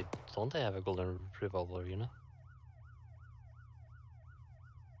 Why don't I have a golden revolver, you know?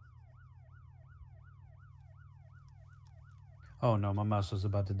 Oh no, my mouse was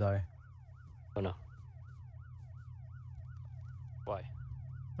about to die. Oh no. Why?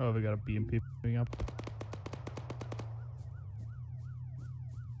 Oh, we got a BMP moving up.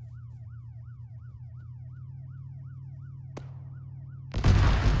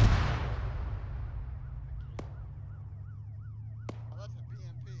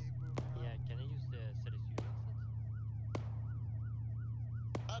 Yeah, can I use the ZSU instead?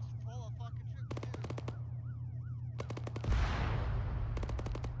 That's full of fucking shit.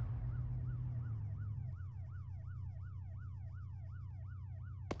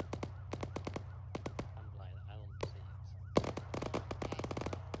 I'm blind, I don't see it.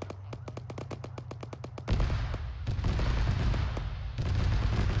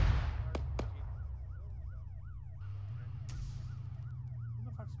 Who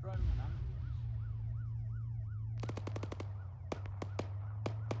the fuck's driving an ambulance?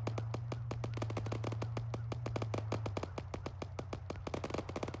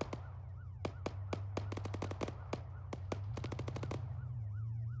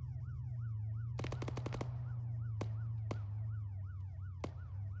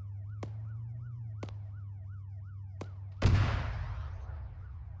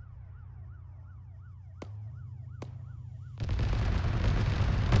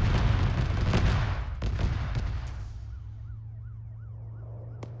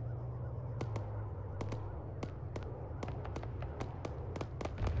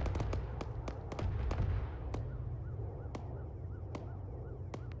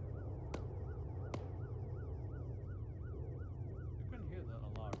 You can hear the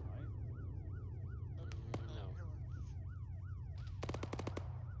alarm, right? No.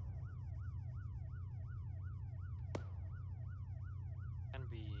 Can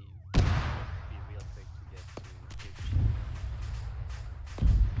be real quick to get to H.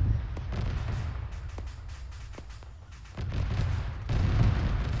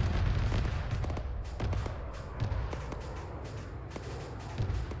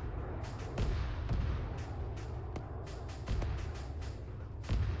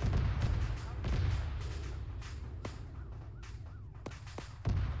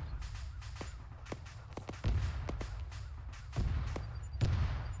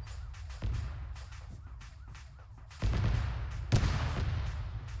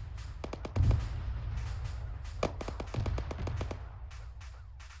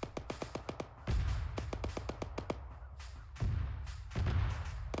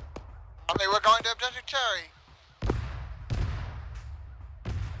 We're going to Objective Cherry.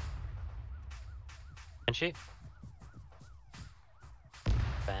 Banshee?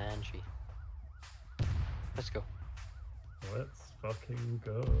 Banshee. Let's go. Let's fucking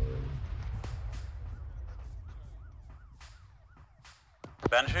go.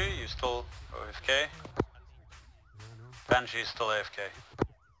 Banshee, you still AFK? Banshee is still AFK.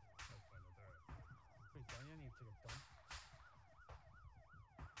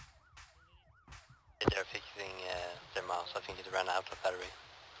 They're fixing their mouse. I think it ran out of battery.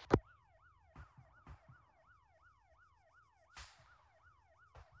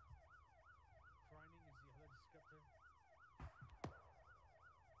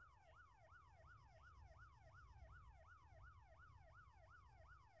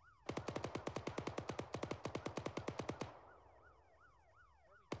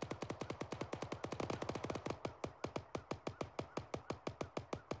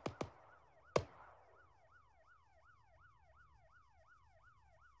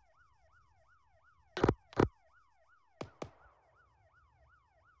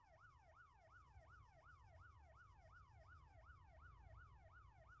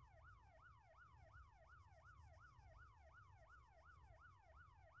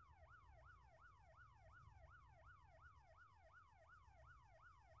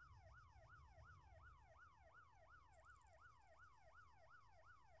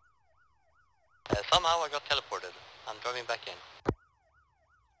 Somehow I got teleported. I'm driving back in.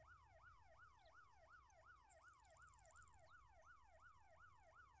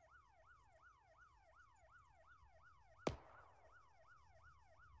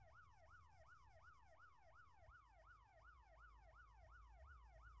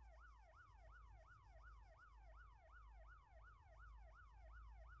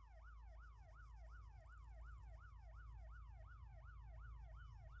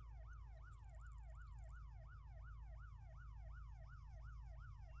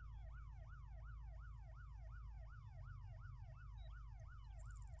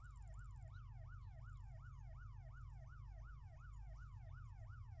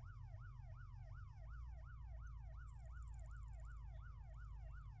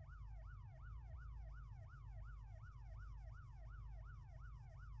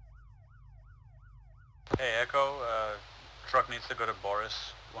 Hey, Echo, truck needs to go to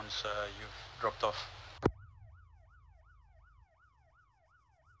Boris once you've dropped off.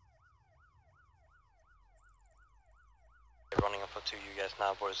 Running up to you guys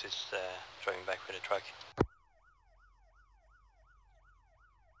now. Boris is driving back with the truck.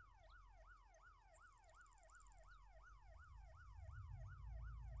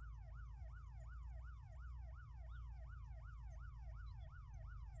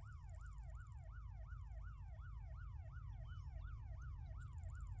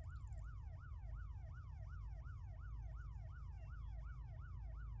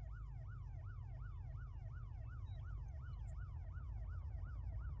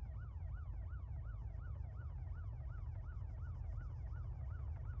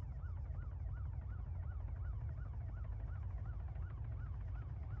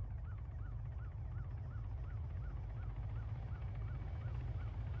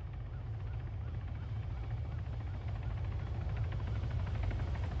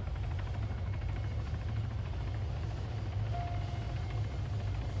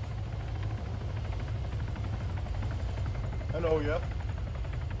 Hello, yeah.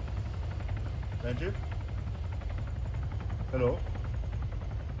 Thank you. Hello.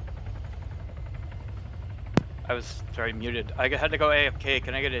 I was sorry muted. I had to go AFK.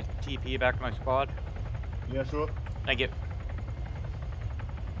 Can I get a TP back to my squad? Yeah, sure. Thank you.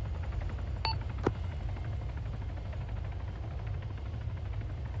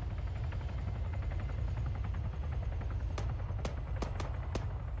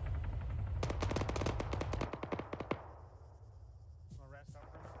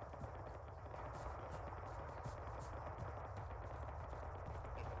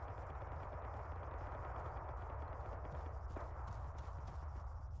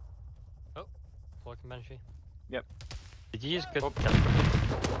 Oh, walking Banshee. Yep. Did you just get?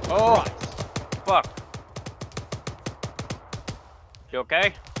 Oh, fuck. You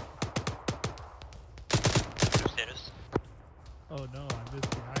okay? Status. Oh no, I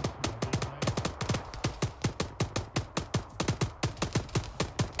missed the action.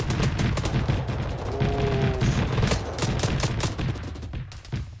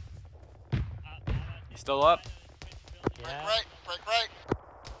 You still up? Yeah. Break right.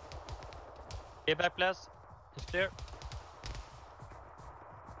 Get back, please. It's clear.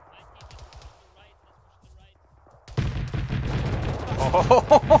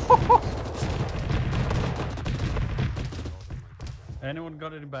 Anyone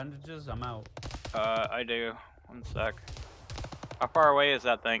got any bandages? I'm out. I do. One sec. How far away is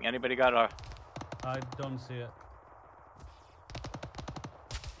that thing? Anybody got a... I don't see it.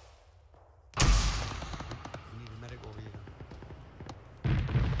 You need a medic over here.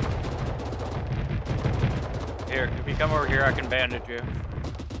 Here, if you come over here, I can bandage you.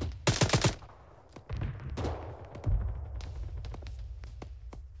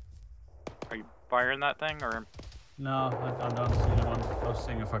 Are you firing that thing, or...? No, I don't see anyone. I was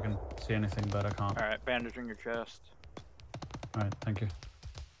seeing if I can see anything, but I can't. Alright, bandaging your chest. Alright, thank you.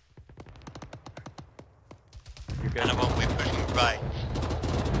 You're good. And about we pushing right.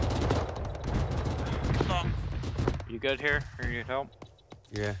 Stop. You good here? Or you need help?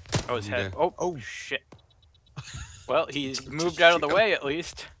 Yeah. Oh, his need head. a- Oh, shit. Well, he's moved out of the way at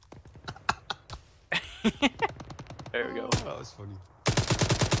least. There we go. That was funny.